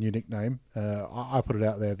got to have a new nickname. I put it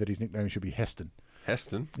out there that his nickname should be Heston.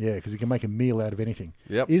 Heston? Yeah, because he can make a meal out of anything.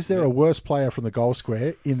 Yep. Is there a worse player from the goal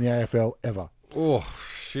square in the AFL ever? Oh,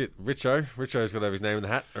 shit. Richo's got to have his name in the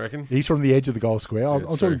hat, I reckon. He's from the edge of the goal square. I'm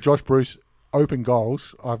talking Josh Bruce, open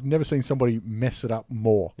goals. I've never seen somebody mess it up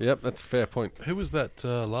more. Yep, that's a fair point. Who was that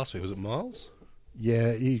last week? Was it Miles?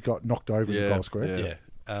 Yeah, he got knocked over in the goal square.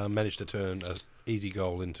 Yeah. Managed to turn an easy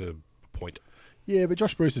goal into a point. Yeah, but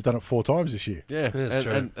Josh Bruce has done it 4 times this year. Yeah, that's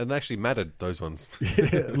true. And actually mattered, those ones.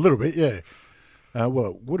 Yeah, a little bit, yeah.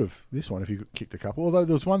 Well, it would have, this one, if you kicked a couple. Although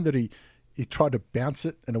there was one that he tried to bounce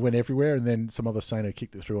it and it went everywhere, and then some other Saino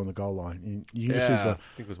kicked it through on the goal line. You just see he's I got,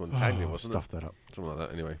 think it was Montagna, wasn't it? stuffed that up. Something like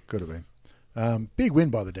that, anyway. Could have been. Big win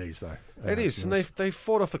by the D's, though. It is, and they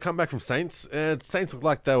fought off the comeback from Saints. And Saints looked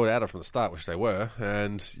like they were out of from the start, which they were.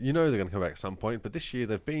 And they're going to come back at some point. But this year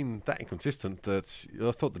they've been that inconsistent that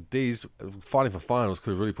I thought the D's fighting for finals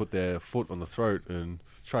could have really put their foot on the throat and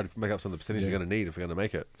tried to make up some of the percentage they're going to need if they're going to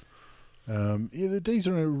make it. The D's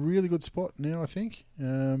are in a really good spot now, I think.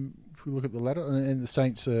 If we look at the ladder, and the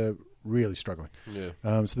Saints are really struggling.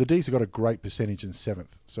 Yeah. So the D's have got a great percentage in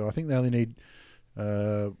 7th. So I think they only need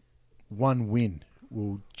 1 win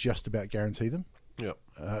will just about guarantee them. Yep.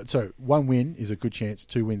 So 1 win is a good chance,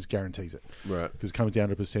 2 wins guarantees it. Right. Because it comes down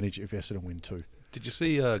to a percentage if Essendon win 2. Did you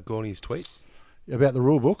see Gorney's tweet? About the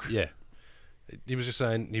rule book? Yeah. He was just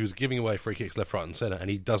saying he was giving away free kicks left, right and centre, and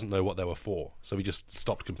he doesn't know what they were for. So he just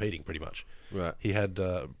stopped competing, pretty much. Right. He had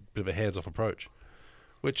a bit of a hands-off approach,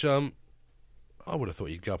 which I would have thought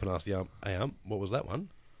you'd go up and ask the what was that one?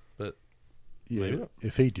 But yeah, maybe not.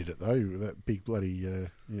 If he did it, though, that big bloody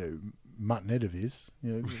mutton head of his,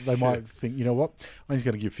 they might think, you know what, I'm just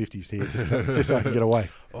going to give 50s here just so I can get away.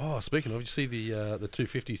 Oh, speaking of, did you see the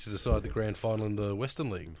 250s to decide the grand final in the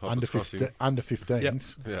Western League? Under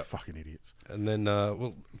 15s? Yep. Fucking idiots. And then,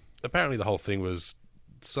 apparently the whole thing was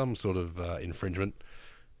some sort of infringement.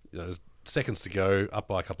 There's seconds to go, up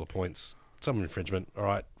by a couple of points, some infringement. All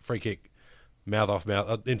right, free kick,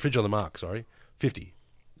 infringe on the mark, 50.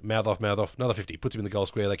 Mouth off, another 50. Puts him in the goal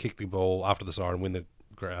square. They kick the ball after the siren, win the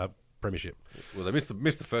premiership. Well, they missed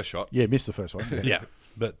the first shot. Yeah, missed the first one. Yeah.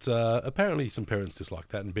 But apparently some parents dislike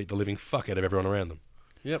that and beat the living fuck out of everyone around them.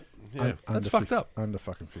 Yep. Yeah. That's fucked up. Under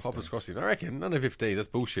fucking 15. Hoppers crossing. I reckon under 15. That's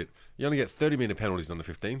bullshit. You only get 30-minute penalties under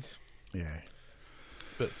 15s. Yeah.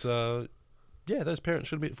 But those parents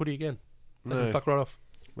shouldn't be at footy again. They No. can fuck right off.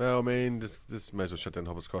 Well, I mean, this may as well shut down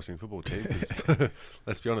Hoppers Crossing football team. 'Cause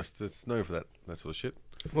let's be honest, it's known for that sort of shit.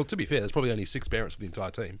 Well, to be fair, there's probably only 6 parents for the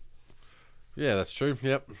entire team. Yeah, that's true.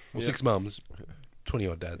 Yep. Well, 6 mums, 20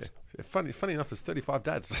 odd dads. Yeah, funny enough, there's 35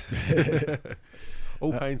 dads.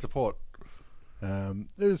 All paying support. There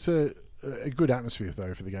was a good atmosphere,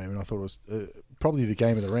 though, for the game, and I thought it was probably the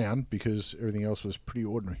game of the round because everything else was pretty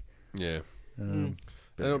ordinary. Yeah.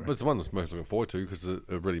 But But anyway. it's the one that's most looking forward to because it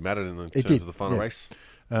really mattered in It terms did, of the final yeah. race.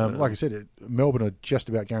 Like I said, Melbourne are just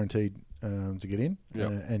about guaranteed to get in,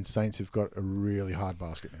 Yep. and Saints have got a really hard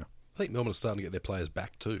basket now. I think Melbourne are starting to get their players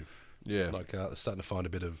back too. Yeah. They're starting to find a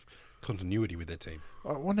bit of continuity with their team.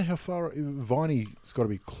 I wonder how far Viney's got to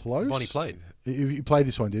be close. Viney played. He played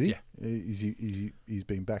this one, did he? Yeah. He's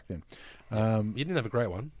been back then. He didn't have a great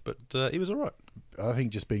one, but he was all right. I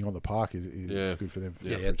think just being on the park is Yeah. good for them.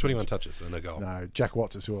 Yeah, he had 21 touches and a goal. No, Jack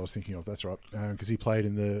Watts is who I was thinking of. That's right, because he played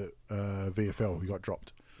in the VFL. He got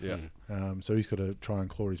dropped. Yeah. So he's got to try and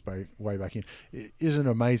claw his way back in. Isn't it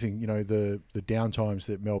amazing, the down times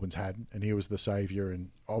that Melbourne's had, and he was the saviour, and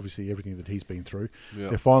obviously everything that he's been through. Yeah.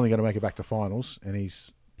 They're finally going to make it back to finals, and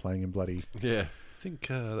he's playing in bloody... Yeah. I think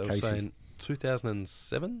they were saying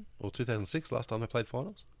 2007 or 2006 last time they played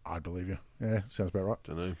finals. I believe you. Yeah, sounds about right.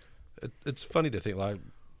 Don't know. It's funny to think, like,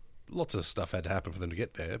 lots of stuff had to happen for them to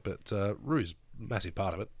get there, but Rue's a massive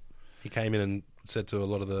part of it. He came in and said to a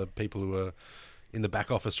lot of the people who were in the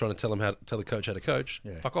back office trying to tell the coach how to coach,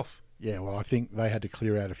 fuck off. Yeah, well, I think they had to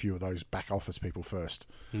clear out a few of those back office people first,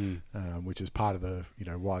 which is part of the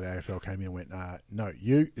why the AFL came in and went, no,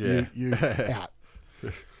 you out.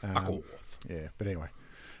 Fuck off. Yeah, but anyway,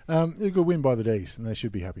 a good win by the D's, and they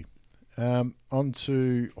should be happy. On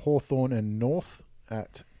to Hawthorn and North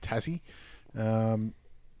at Tassie.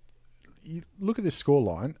 You look at this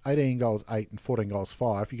scoreline, 18 goals 8 and 14 goals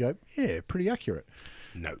 5. You go, yeah, pretty accurate.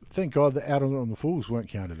 No. Thank God that out on the Fools weren't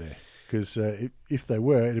counted there, because if they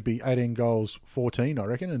were, it'd be 18 goals 14, I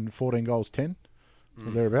reckon, and 14 goals 10,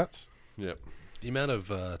 or thereabouts. Yep. The amount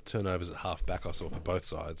of turnovers at half back I saw for both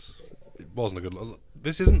sides, it wasn't a good...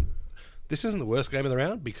 This isn't the worst game of the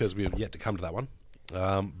round, because we've yet to come to that one.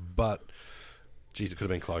 But, geez, it could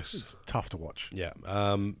have been close. It's tough to watch. Yeah.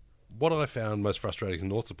 What I found most frustrating as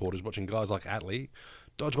North supporters, watching guys like Atley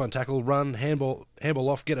dodge one tackle, run, handball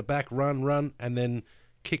off, get it back, run, and then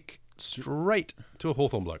kick straight to a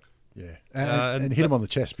Hawthorn bloke. Yeah, and hit him on the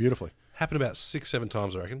chest beautifully. Happened about 6-7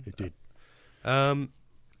 times, I reckon. It did.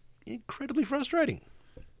 Incredibly frustrating.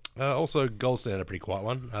 Also, Goldstein had a pretty quiet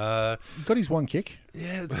one. Got his one kick.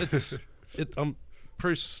 Yeah,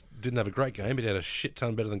 Bruce didn't have a great game, but he had a shit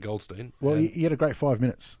ton better than Goldstein. Well, he had a great 5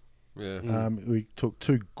 minutes. Yeah. We took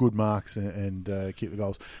 2 good marks and kicked the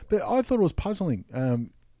goals. But I thought it was puzzling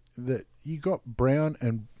that you got Brown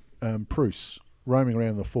and Bruce roaming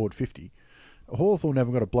around the forward 50. Hawthorn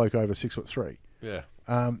haven't got a bloke over 6'3". Yeah.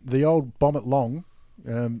 The old bomb it long,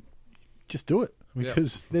 just do it,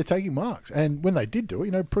 because they're taking marks. And when they did do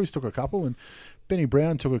it, Bruce took a couple and Benny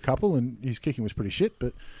Brown took a couple, and his kicking was pretty shit,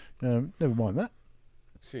 but never mind that.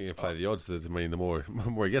 So you play the odds. I mean, the more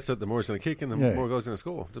he gets it, the more he's going to kick, and the more goals he's going to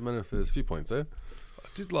score. Doesn't matter if there's a few points there. I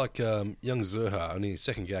did like young Zerha in his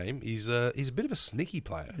second game. He's a bit of a sneaky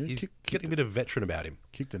player. He's getting a bit of veteran about him.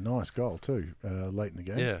 Kicked a nice goal too late in the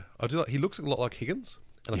game. Yeah, I do like. He looks a lot like Higgins,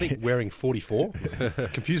 and I think wearing 44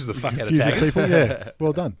 confuses the fuck out of taggers. People. Yeah,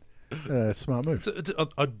 well done. Smart move.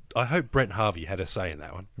 I hope Brent Harvey had a say in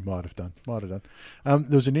that one. Might have done. There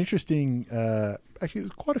was an interesting... actually,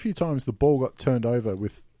 quite a few times the ball got turned over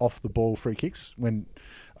with off-the-ball free kicks. When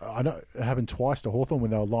I know it happened twice to Hawthorn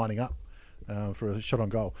when they were lining up for a shot on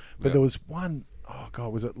goal. But there was one... Oh,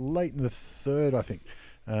 God, was it late in the third, I think,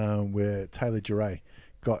 where Taylor Giray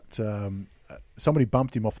got... somebody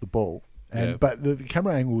bumped him off the ball. But the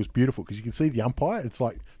camera angle was beautiful, because you can see the umpire. It's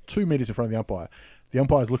like 2 metres in front of the umpire. The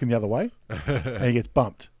umpire's looking the other way, and he gets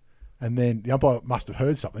bumped. And then the umpire must have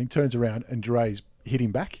heard something, turns around, and Giray's hit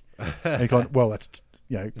him back. And he's gone, well, let's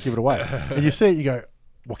give it away. And you see it, you go,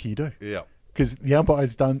 what can you do? Yeah. Because the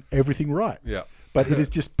umpire's done everything right. Yeah. But it is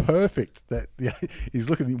just perfect that he's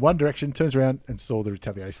looking in one direction, turns around, and saw the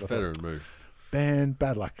retaliation. Veteran move. Man,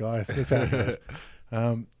 bad luck, guys. That's how it goes.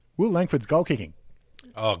 Will Langford's goal kicking.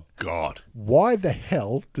 Oh, God. Why the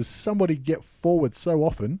hell does somebody get forward so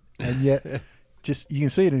often, and yet... Just, you can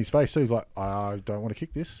see it in his face, so he's like, I don't want to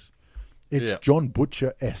kick this. It's John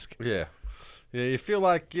Butcher-esque. Yeah. Yeah, you feel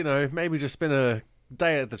like, maybe just spend a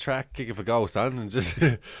day at the track kicking for goal, son, and just...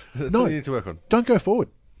 that's something you need to work on. Don't go forward.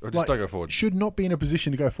 Or just don't go forward. Should not be in a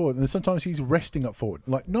position to go forward. And sometimes he's resting up forward.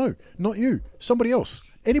 Like, no, not you. Somebody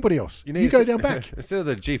else. Anybody else. You go down back. Instead of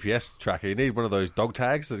the GPS tracker, you need one of those dog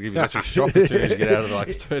tags that give you an extra shock as soon as you get out of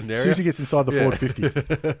a certain area. As soon as he gets inside the forward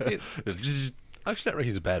 50. I actually don't reckon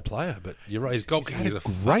he's a bad player, but you're right. His goal kicking is a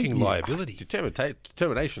fucking liability.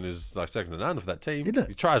 Determination is like second to none for that team. Isn't it?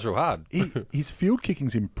 He tries real hard. His field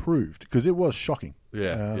kicking's improved, because it was shocking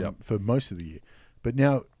for most of the year. But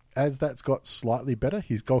now, as that's got slightly better,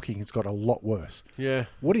 his goal kicking's got a lot worse. Yeah.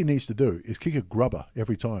 What he needs to do is kick a grubber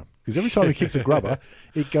every time. Because every time he kicks a grubber,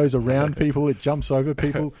 it goes around people, it jumps over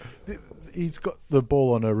people. He's got the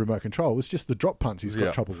ball on a remote control. It's just the drop punts he's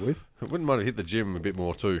got trouble with. I wouldn't mind to hit the gym a bit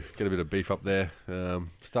more too. Get a bit of beef up there.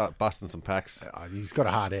 Start busting some packs. He's got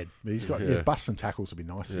a hard head. He's got bust some tackles would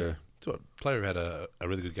be nice. Yeah. A player who had a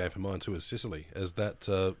really good game for mine too is Sicily. As that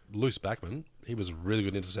loose backman, he was a really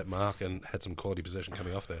good intercept mark and had some quality possession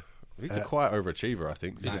coming off there. He's a quiet overachiever, I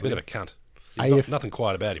think. He's a bit of a cunt. He's nothing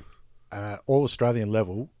quiet about him. All Australian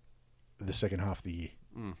level, the second half of the year.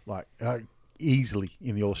 Like easily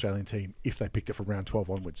in the All-Australian team if they picked it from round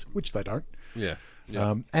 12 onwards, which they don't. Yeah.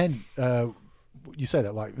 And you say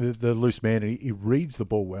that like the loose man, and he reads the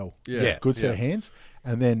ball well. Yeah. Good set of hands,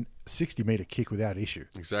 and then 60-metre kick without issue.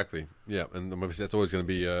 Exactly. Yeah, and obviously that's always going to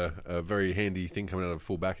be a very handy thing coming out of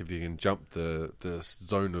full back if you can jump the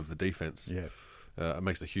zone of the defence. Yeah. It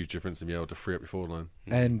makes a huge difference in being able to free up your forward line.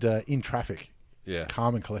 And in traffic,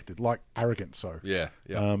 calm and collected, like arrogant. So yeah.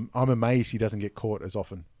 I'm amazed he doesn't get caught as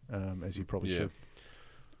often as he probably should.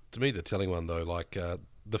 To me, the telling one though, like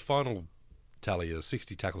the final tally is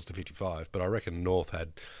 60 tackles to 55, but I reckon North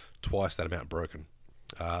had twice that amount broken.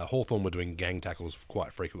 Hawthorn were doing gang tackles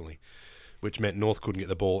quite frequently, which meant North couldn't get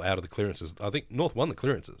the ball out of the clearances. I think North won the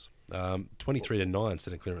clearances, 23-9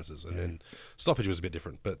 instead of clearances, and then stoppage was a bit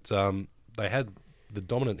different. But they had the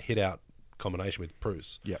dominant hit-out combination with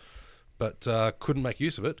Bruce, but couldn't make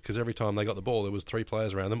use of it because every time they got the ball, there was 3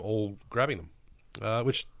 players around them all grabbing them,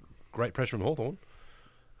 which great pressure from Hawthorn.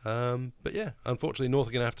 But yeah, unfortunately, North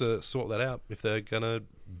are going to have to sort that out if they're going to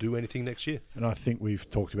do anything next year. And I think we've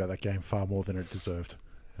talked about that game far more than it deserved.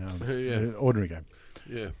 An ordinary game.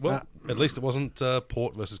 Yeah. Well, at least it wasn't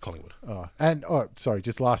Port versus Collingwood. Sorry,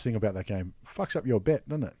 just last thing about that game. Fucks up your bet,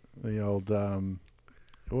 doesn't it? The old,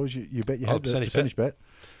 what was you bet you had? The percentage bet.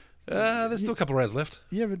 There's still a couple of rounds left.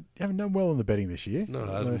 You haven't done well in the betting this year.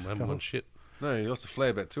 No, I haven't won shit. No, you lost a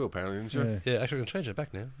flare bet too, apparently, didn't you? Yeah, actually, I'm going to change that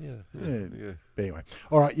back now. Yeah. But anyway.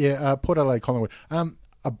 All right, Port Adelaide, Collingwood.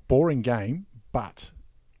 A boring game, but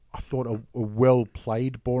I thought a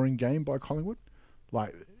well-played boring game by Collingwood.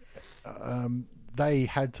 Like, they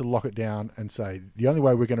had to lock it down and say, the only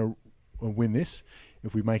way we're going to win this,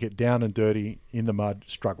 if we make it down and dirty, in the mud,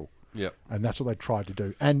 struggle. Yep. And that's what they tried to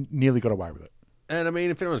do, and nearly got away with it. And I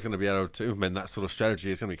mean, if anyone's going to be able to implement that sort of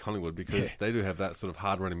strategy, it's going to be Collingwood because they do have that sort of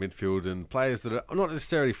hard-running midfield and players that are not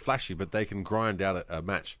necessarily flashy, but they can grind out a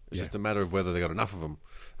match. It's just a matter of whether they got enough of them.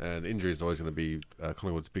 And injury is always going to be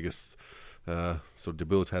Collingwood's biggest sort of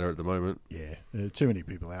debilitator at the moment. Yeah, too many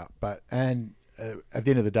people out. But at the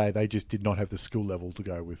end of the day, they just did not have the skill level to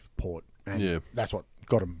go with Port, and that's what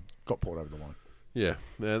got Port over the line. Yeah,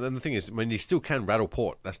 and the thing is, I mean, you still can rattle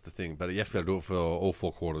Port. That's the thing, but you have to be able to do it for all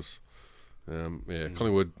 4 quarters.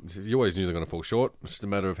 Collingwood, you always knew they were going to fall short. It's just a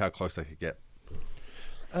matter of how close they could get.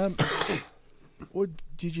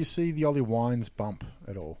 Did you see the Ollie Wines bump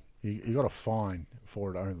at all? He got a fine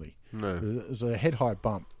for it only. No. It was a head-high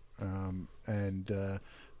bump, and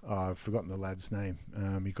I've forgotten the lad's name.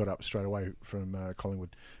 He got up straight away from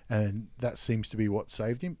Collingwood, and that seems to be what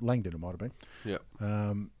saved him. Langdon, it might have been. Yeah.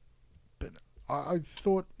 But I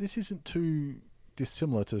thought this isn't too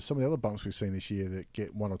dissimilar to some of the other bumps we've seen this year that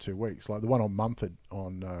get 1 or 2 weeks, like the one on Mumford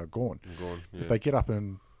on Gawn. If they get up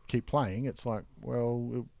and keep playing, it's like, well,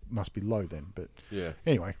 it must be low then. But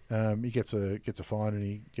anyway, he gets a fine and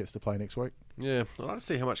he gets to play next week. Yeah, I'd like to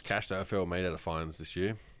see how much cash the AFL made out of fines this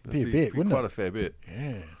year. Be a bit, wouldn't it? Quite a fair bit.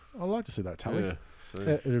 Yeah, I'd like to see that tally. Yeah, so.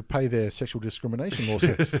 It would pay their sexual discrimination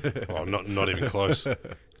lawsuits. Oh, not even close. Do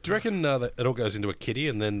you reckon that it all goes into a kitty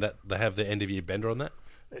and then that they have the end of year bender on that?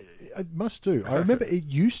 It must do. I remember it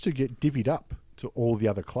used to get divvied up to all the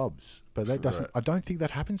other clubs, but that doesn't. I don't think that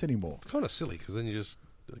happens anymore. It's kind of silly because then it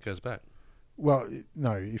goes back. Well,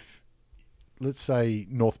 no. If let's say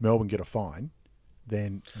North Melbourne get a fine,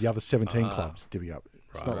 then the other 17 clubs divvy up.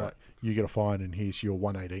 It's not like you get a fine and here's your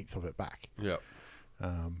 1/18 of it back. Yeah.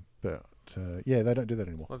 But they don't do that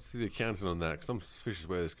anymore. Let's see the accountant on that because I'm suspicious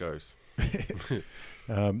where this goes.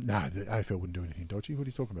 No, the AFL wouldn't do anything dodgy. What are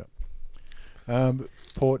you talking about?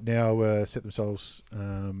 Port now set themselves.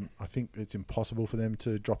 I think it's impossible for them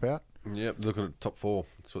to drop out. Yep, looking at top 4.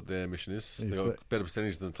 That's what their mission is. They've got a better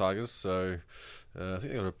percentage than the Tigers, so I think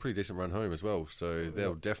they've got a pretty decent run home as well. So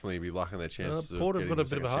they'll definitely be liking their chances. Port have got a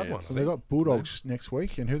bit of a hard one. So they've got Bulldogs next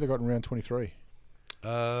week, and who they got in round 23?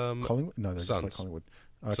 Collingwood? No, they just play Collingwood.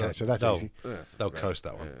 Okay, so that's easy. They'll coast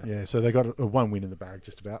that one. Yeah, so they got a 1 win in the bag,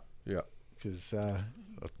 just about. Yeah, because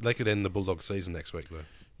they could end the Bulldog season next week, though.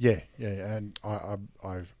 Yeah, and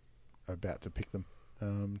I've about to pick them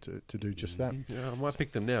to do just that. Yeah, I might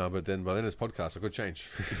pick them now, but then by the end of this podcast, I could change.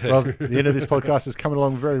 Well, the end of this podcast is coming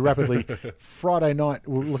along very rapidly. Friday night,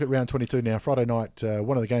 we'll look at round 22 now. Friday night,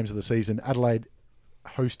 one of the games of the season, Adelaide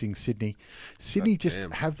hosting Sydney. Sydney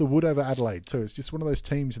have the wood over Adelaide too. It's just one of those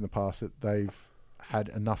teams in the past that they've had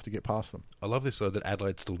enough to get past them. I love this, though, that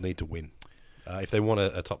Adelaide still need to win. If they want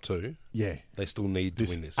a top 2, they still need to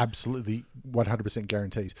win this. Absolutely 100%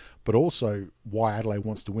 guarantees. But also, why Adelaide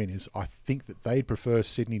wants to win is I think that they'd prefer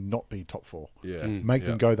Sydney not be top 4. Yeah. Make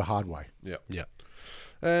them go the hard way. Yeah. Yeah.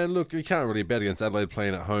 And look, you can't really bet against Adelaide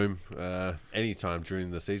playing at home any time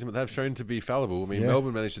during the season, but they've shown to be fallible. I mean,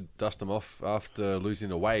 Melbourne managed to dust them off after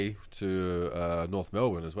losing away to North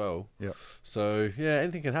Melbourne as well. Yep. So, yeah,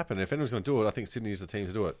 anything can happen. If anyone's going to do it, I think Sydney's the team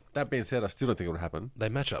to do it. That being said, I still don't think it would happen. They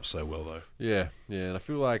match up so well, though. Yeah, and I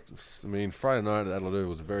feel like, Friday night at Adelaide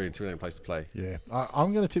was a very intimidating place to play. Yeah.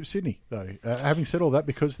 I'm going to tip Sydney, though. Having said all that,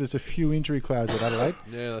 because there's a few injury clouds at Adelaide.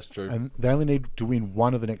 Yeah, that's true. And they only need to win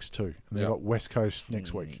one of the next two. And they've got West Coast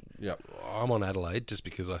next week. Yep. I'm on Adelaide just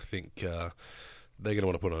because I think they're going to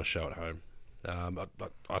want to put on a show at home. I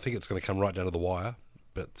think it's going to come right down to the wire,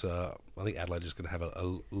 but I think Adelaide is going to have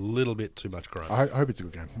a little bit too much grunt. I hope it's a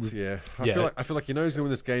good game. Yeah. I feel like you know he's going to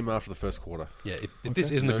win this game after the first quarter. Yeah, if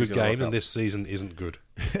this isn't a good game, then this season isn't good.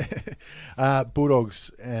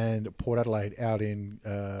 Bulldogs and Port Adelaide out in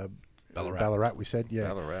Ballarat, we said. Yeah.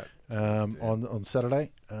 Ballarat. On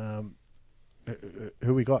Saturday.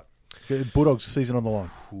 Who we got? Bulldogs season on the line.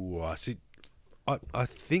 Ooh, I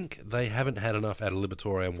think they haven't had enough out of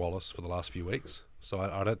Liberatore and Wallace for the last few weeks, so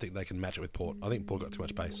I don't think they can match it with Port. I think Port got too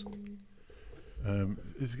much pace.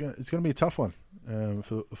 It's going to be a tough one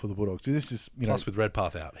for the Bulldogs. This is plus with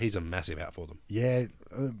Redpath out, he's a massive out for them. Yeah,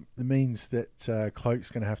 it means that Cloak's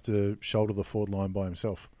going to have to shoulder the forward line by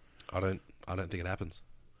himself. I don't think it happens.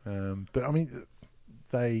 But I mean,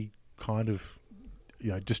 they kind of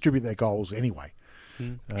distribute their goals anyway.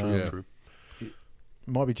 True. It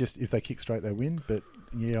might be just if they kick straight, they win. But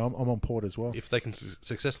yeah, I'm on Port as well. If they can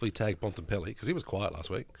successfully tag Bontempelli, because he was quiet last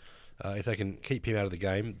week, if they can keep him out of the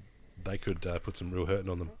game, they could put some real hurting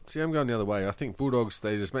on them. See, I'm going the other way. I think Bulldogs,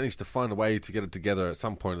 they just managed to find a way to get it together at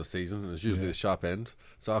some point of the season, and it's usually the sharp end.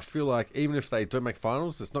 So I feel like even if they don't make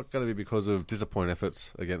finals, it's not going to be because of disappointing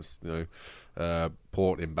efforts against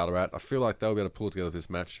Port in Ballarat. I feel like they'll be able to pull together this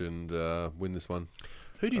match and win this one.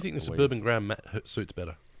 Who do you think the Suburban Ground mat suits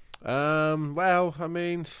better? Well, I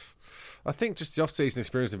mean, I think just the off-season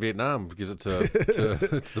experience in Vietnam gives it to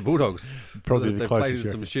the Bulldogs. Probably they've played in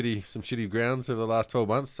some shitty grounds over the last 12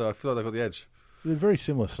 months, so I feel like they've got the edge. They're very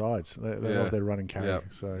similar sides. They love their run and carry. Yeah.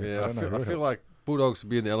 So I feel like Bulldogs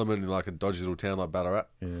would be in the element in like a dodgy little town like Ballarat.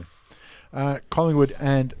 Yeah. Collingwood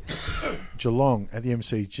and Geelong at the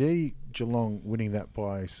MCG. Geelong winning that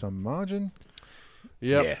by some margin.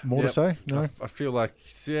 More to say? No? I feel like,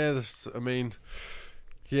 you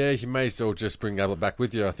may as well just bring Ablett back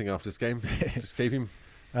with you, I think, after this game. Just keep him.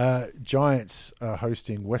 Giants are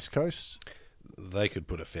hosting West Coast. They could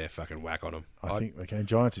put a fair fucking whack on them. I think they can.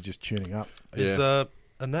 Giants are just tuning up. Is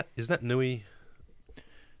Nat Nui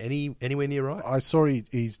anywhere near right? I saw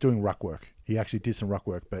he's doing ruck work. He actually did some ruck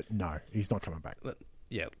work, but no, he's not coming back.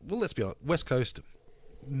 Yeah, well, let's be honest. West Coast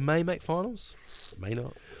may make finals, may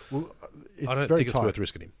not. Well, I don't think it's worth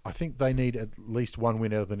risking him. I think they need at least one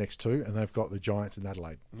win out of the next two, and they've got the Giants and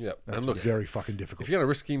Adelaide. Yep. That's very fucking difficult. If you're going to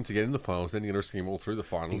risk him to get in the finals, then you're going to risk him all through the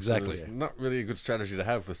finals. Exactly. So it's not really a good strategy to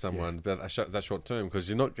have for someone that short term, because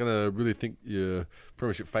you're not going to really think you're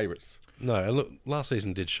premiership favourites. No, and look, last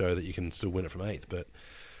season did show that you can still win it from 8th, but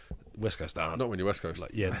West Coast aren't. Not when you're West Coast.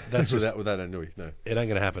 That's without Nui. No, it ain't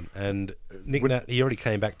going to happen. And Nick Nat, he already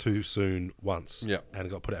came back too soon once, and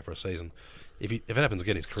got put out for a season. If it happens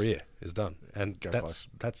again, his career is done, and that's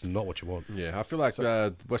not what you want. Yeah, I feel like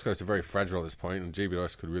West Coast are very fragile at this point, and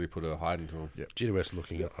GWS could really put a hide into them. Yep. GWS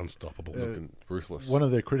looking unstoppable, looking ruthless. One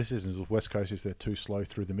of their criticisms of West Coast is they're too slow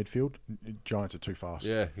through the midfield. Giants are too fast.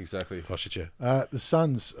 Yeah, exactly. Oh shit, the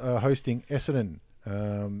Suns are hosting Essendon,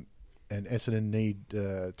 and Essendon need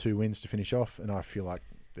 2 wins to finish off, and I feel like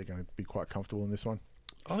they're going to be quite comfortable in this one.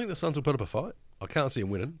 I think the Suns will put up a fight. I can't see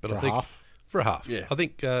them winning, but I think half. For a half. Yeah. I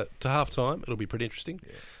think to half time it'll be pretty interesting.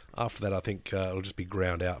 Yeah. After that, I think it'll just be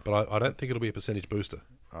ground out. But I don't think it'll be a percentage booster.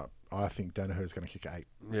 I think Danaher's going to kick 8.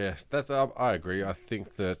 Yes, I agree. I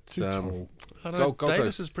think that Gold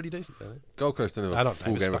Davis is pretty decent. Gold Coast don't have a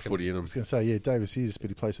full game of footy in them. I was going to say, Davis is, but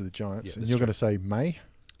he plays for the Giants. And you're going to say May?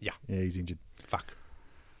 Yeah. Yeah, he's injured. Fuck.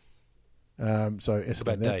 So Essendon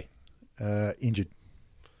about Day? Injured.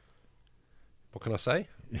 What can I say?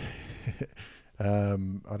 I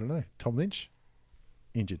don't know. Tom Lynch,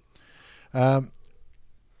 injured.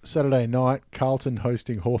 Saturday night, Carlton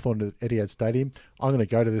hosting Hawthorn at Etihad Stadium. I'm going to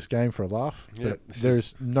go to this game for a laugh, but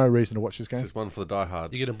there's no reason to watch this game. This is one for the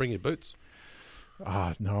diehards. You're going to bring your boots?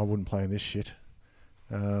 No, I wouldn't play in this shit.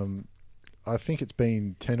 I think it's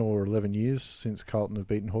been 10 or 11 years since Carlton have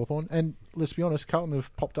beaten Hawthorn. And let's be honest, Carlton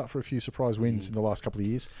have popped up for a few surprise wins in the last couple of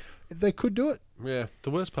years. They could do it. Yeah. The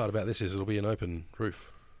worst part about this is it'll be an open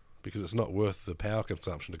roof because it's not worth the power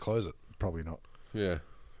consumption to close it. Probably not. Yeah.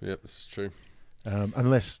 Yep, this is true.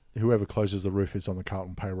 Unless whoever closes the roof is on the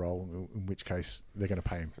Carlton payroll, in which case they're going to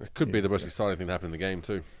pay him. It could be the most exciting thing to happen in the game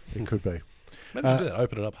too. It could be. Maybe do that,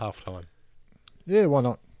 open it up half time. Yeah, why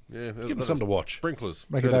not? Yeah, Give them something to watch. Sprinklers.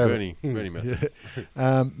 Make Go it to over. Bernie method.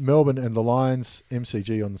 Melbourne and the Lions,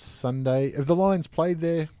 MCG on Sunday. Have the Lions played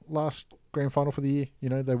their last grand final for the year? You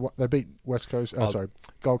know, they beat Gold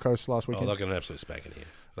Coast last weekend. They're going to absolutely spanking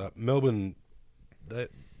here. Melbourne, they're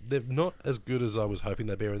not as good as I was hoping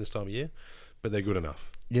they'd be around this time of year, but they're good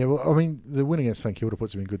enough. Yeah, well, I mean, the win against St Kilda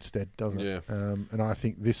puts them in good stead, doesn't it? Yeah. And I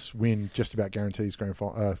think this win just about guarantees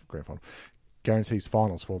guarantees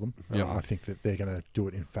finals for them. I think that they're going to do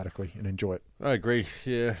it emphatically and enjoy it. I agree,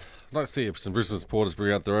 yeah. I'd like to see some Brisbane supporters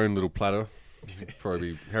bring out their own little platter.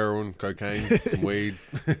 Probably heroin, cocaine, some weed.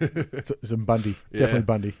 Some Bundy. Definitely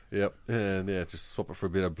Bundy. Yep. And just swap it for a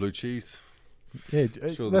bit of blue cheese. Yeah,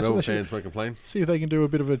 sure the Melbourne fans won't complain. See if they can do a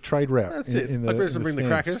bit of a trade route. That's it. I'd better bring the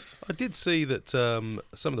crackers. I did see that some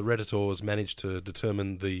of the Redditors managed to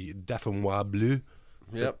determine the Dauphinois Bleu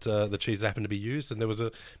that the cheese happened to be used, and there was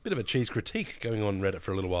a bit of a cheese critique going on Reddit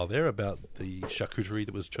for a little while there about the charcuterie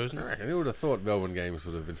that was chosen. I reckon who would have thought Melbourne games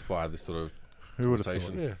would have inspired this sort of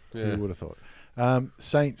conversation? Who would have thought?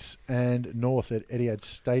 Saints and North at Etihad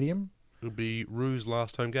Stadium. It'll be Roo's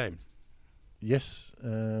last home game. Yes,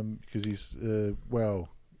 because he's,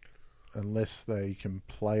 unless they can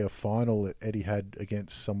play a final at Etihad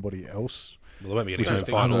against somebody else, well, they won't be which is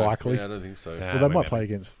unlikely. Yeah, I don't think so. Well, they might play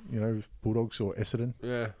against, Bulldogs or Essendon.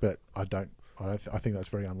 Yeah. But I think that's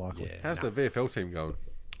very unlikely. Yeah, how's the VFL team going?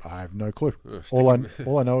 I have no clue. All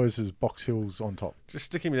I know is Box Hill's on top. Just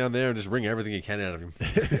stick him down there and just wring everything you can out of him.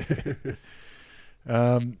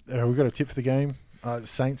 We've got a tip for the game.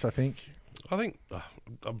 Saints, I think. I think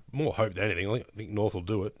more hope than anything. I think North will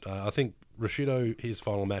do it. I think Rashido, his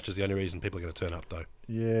final match is the only reason people are going to turn up, though.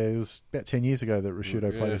 Yeah, it was about 10 years ago that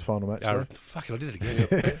Rashido played his final match. Fuck it, I did it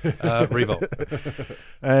again. Revolt.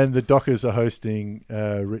 And the Dockers are hosting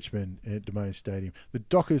Richmond at Domain Stadium. The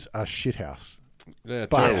Dockers are shithouse. Yeah,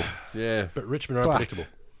 terrible. Yeah. But Richmond are unpredictable.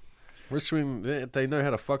 Richmond, they know how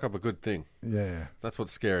to fuck up a good thing. Yeah. That's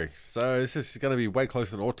what's scary. So this is going to be way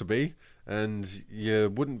closer than it ought to be, and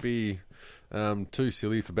you wouldn't be too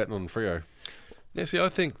silly for betting on Freo. Yeah, see, I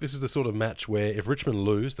think this is the sort of match where if Richmond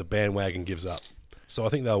lose, the bandwagon gives up. So I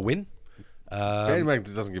think they'll win. Bandwagon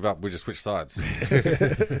doesn't give up. We just switch sides.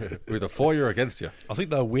 We're either for you or against you. I think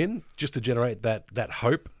they'll win just to generate that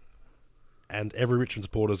hope. And every Richmond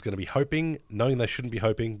supporter is going to be hoping, knowing they shouldn't be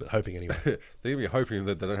hoping, but hoping anyway. They're going to be hoping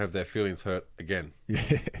that they don't have their feelings hurt again. Yeah.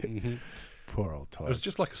 Mm-hmm. Poor old Todd. It was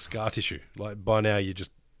just like a scar tissue. Like by now you're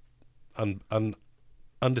just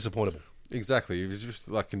undisappointable. Exactly. It's just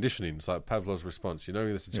like conditioning. It's like Pavlov's response. You know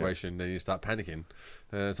in the situation, then you start panicking.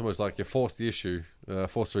 It's almost like you force the issue,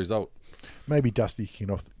 force the result. Maybe Dusty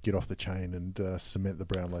can get off the chain and cement the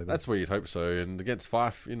Brownlow there. That's where you'd hope so. And against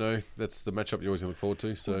Fife, that's the matchup you always look forward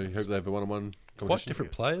to. So you hope they have a one-on-one competition. Quite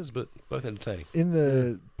different players, but both entertaining. In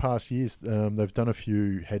the past years, they've done a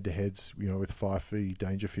few head-to-heads, with Fife v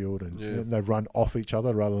Dangerfield, and they've run off each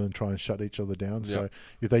other rather than try and shut each other down. So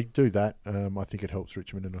if they do that, I think it helps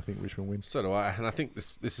Richmond, and I think Richmond wins. So do I. And I think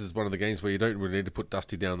this is one of the games where you don't really need to put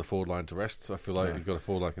Dusty down the forward line to rest. I feel like you've got a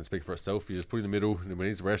forward line that can speak for itself. You just put him in the middle, and when he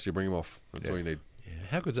needs to rest, you bring him off. That's all you need. Yeah.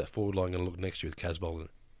 How good's that forward line going to look next year with Casbolt in it?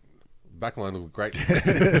 Back line will look great. You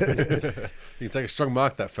can take a strong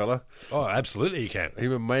mark, that fella. Oh, absolutely you can. He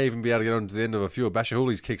may even be able to get on to the end of a few of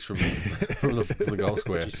Bashahuli's kicks from the goal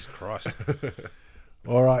square. Jesus Christ.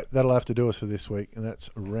 All right, that'll have to do us for this week, and that's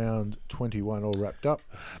round 21 all wrapped up.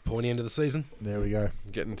 Pointy end of the season. There we go.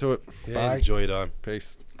 Getting to it. Yeah, Bye. enjoy your time.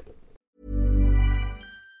 Peace.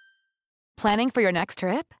 Planning for your next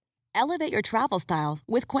trip? Elevate your travel style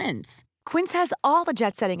with Quince. Quince has all the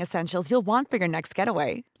jet-setting essentials you'll want for your next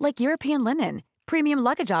getaway, like European linen, premium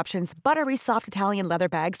luggage options, buttery soft Italian leather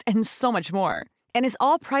bags, and so much more. And is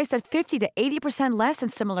all priced at 50 to 80% less than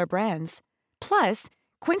similar brands. Plus,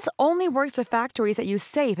 Quince only works with factories that use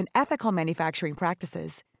safe and ethical manufacturing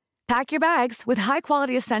practices. Pack your bags with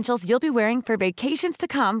high-quality essentials you'll be wearing for vacations to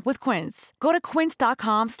come with Quince. Go to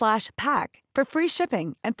quince.com/pack for free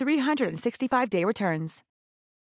shipping and 365-day returns.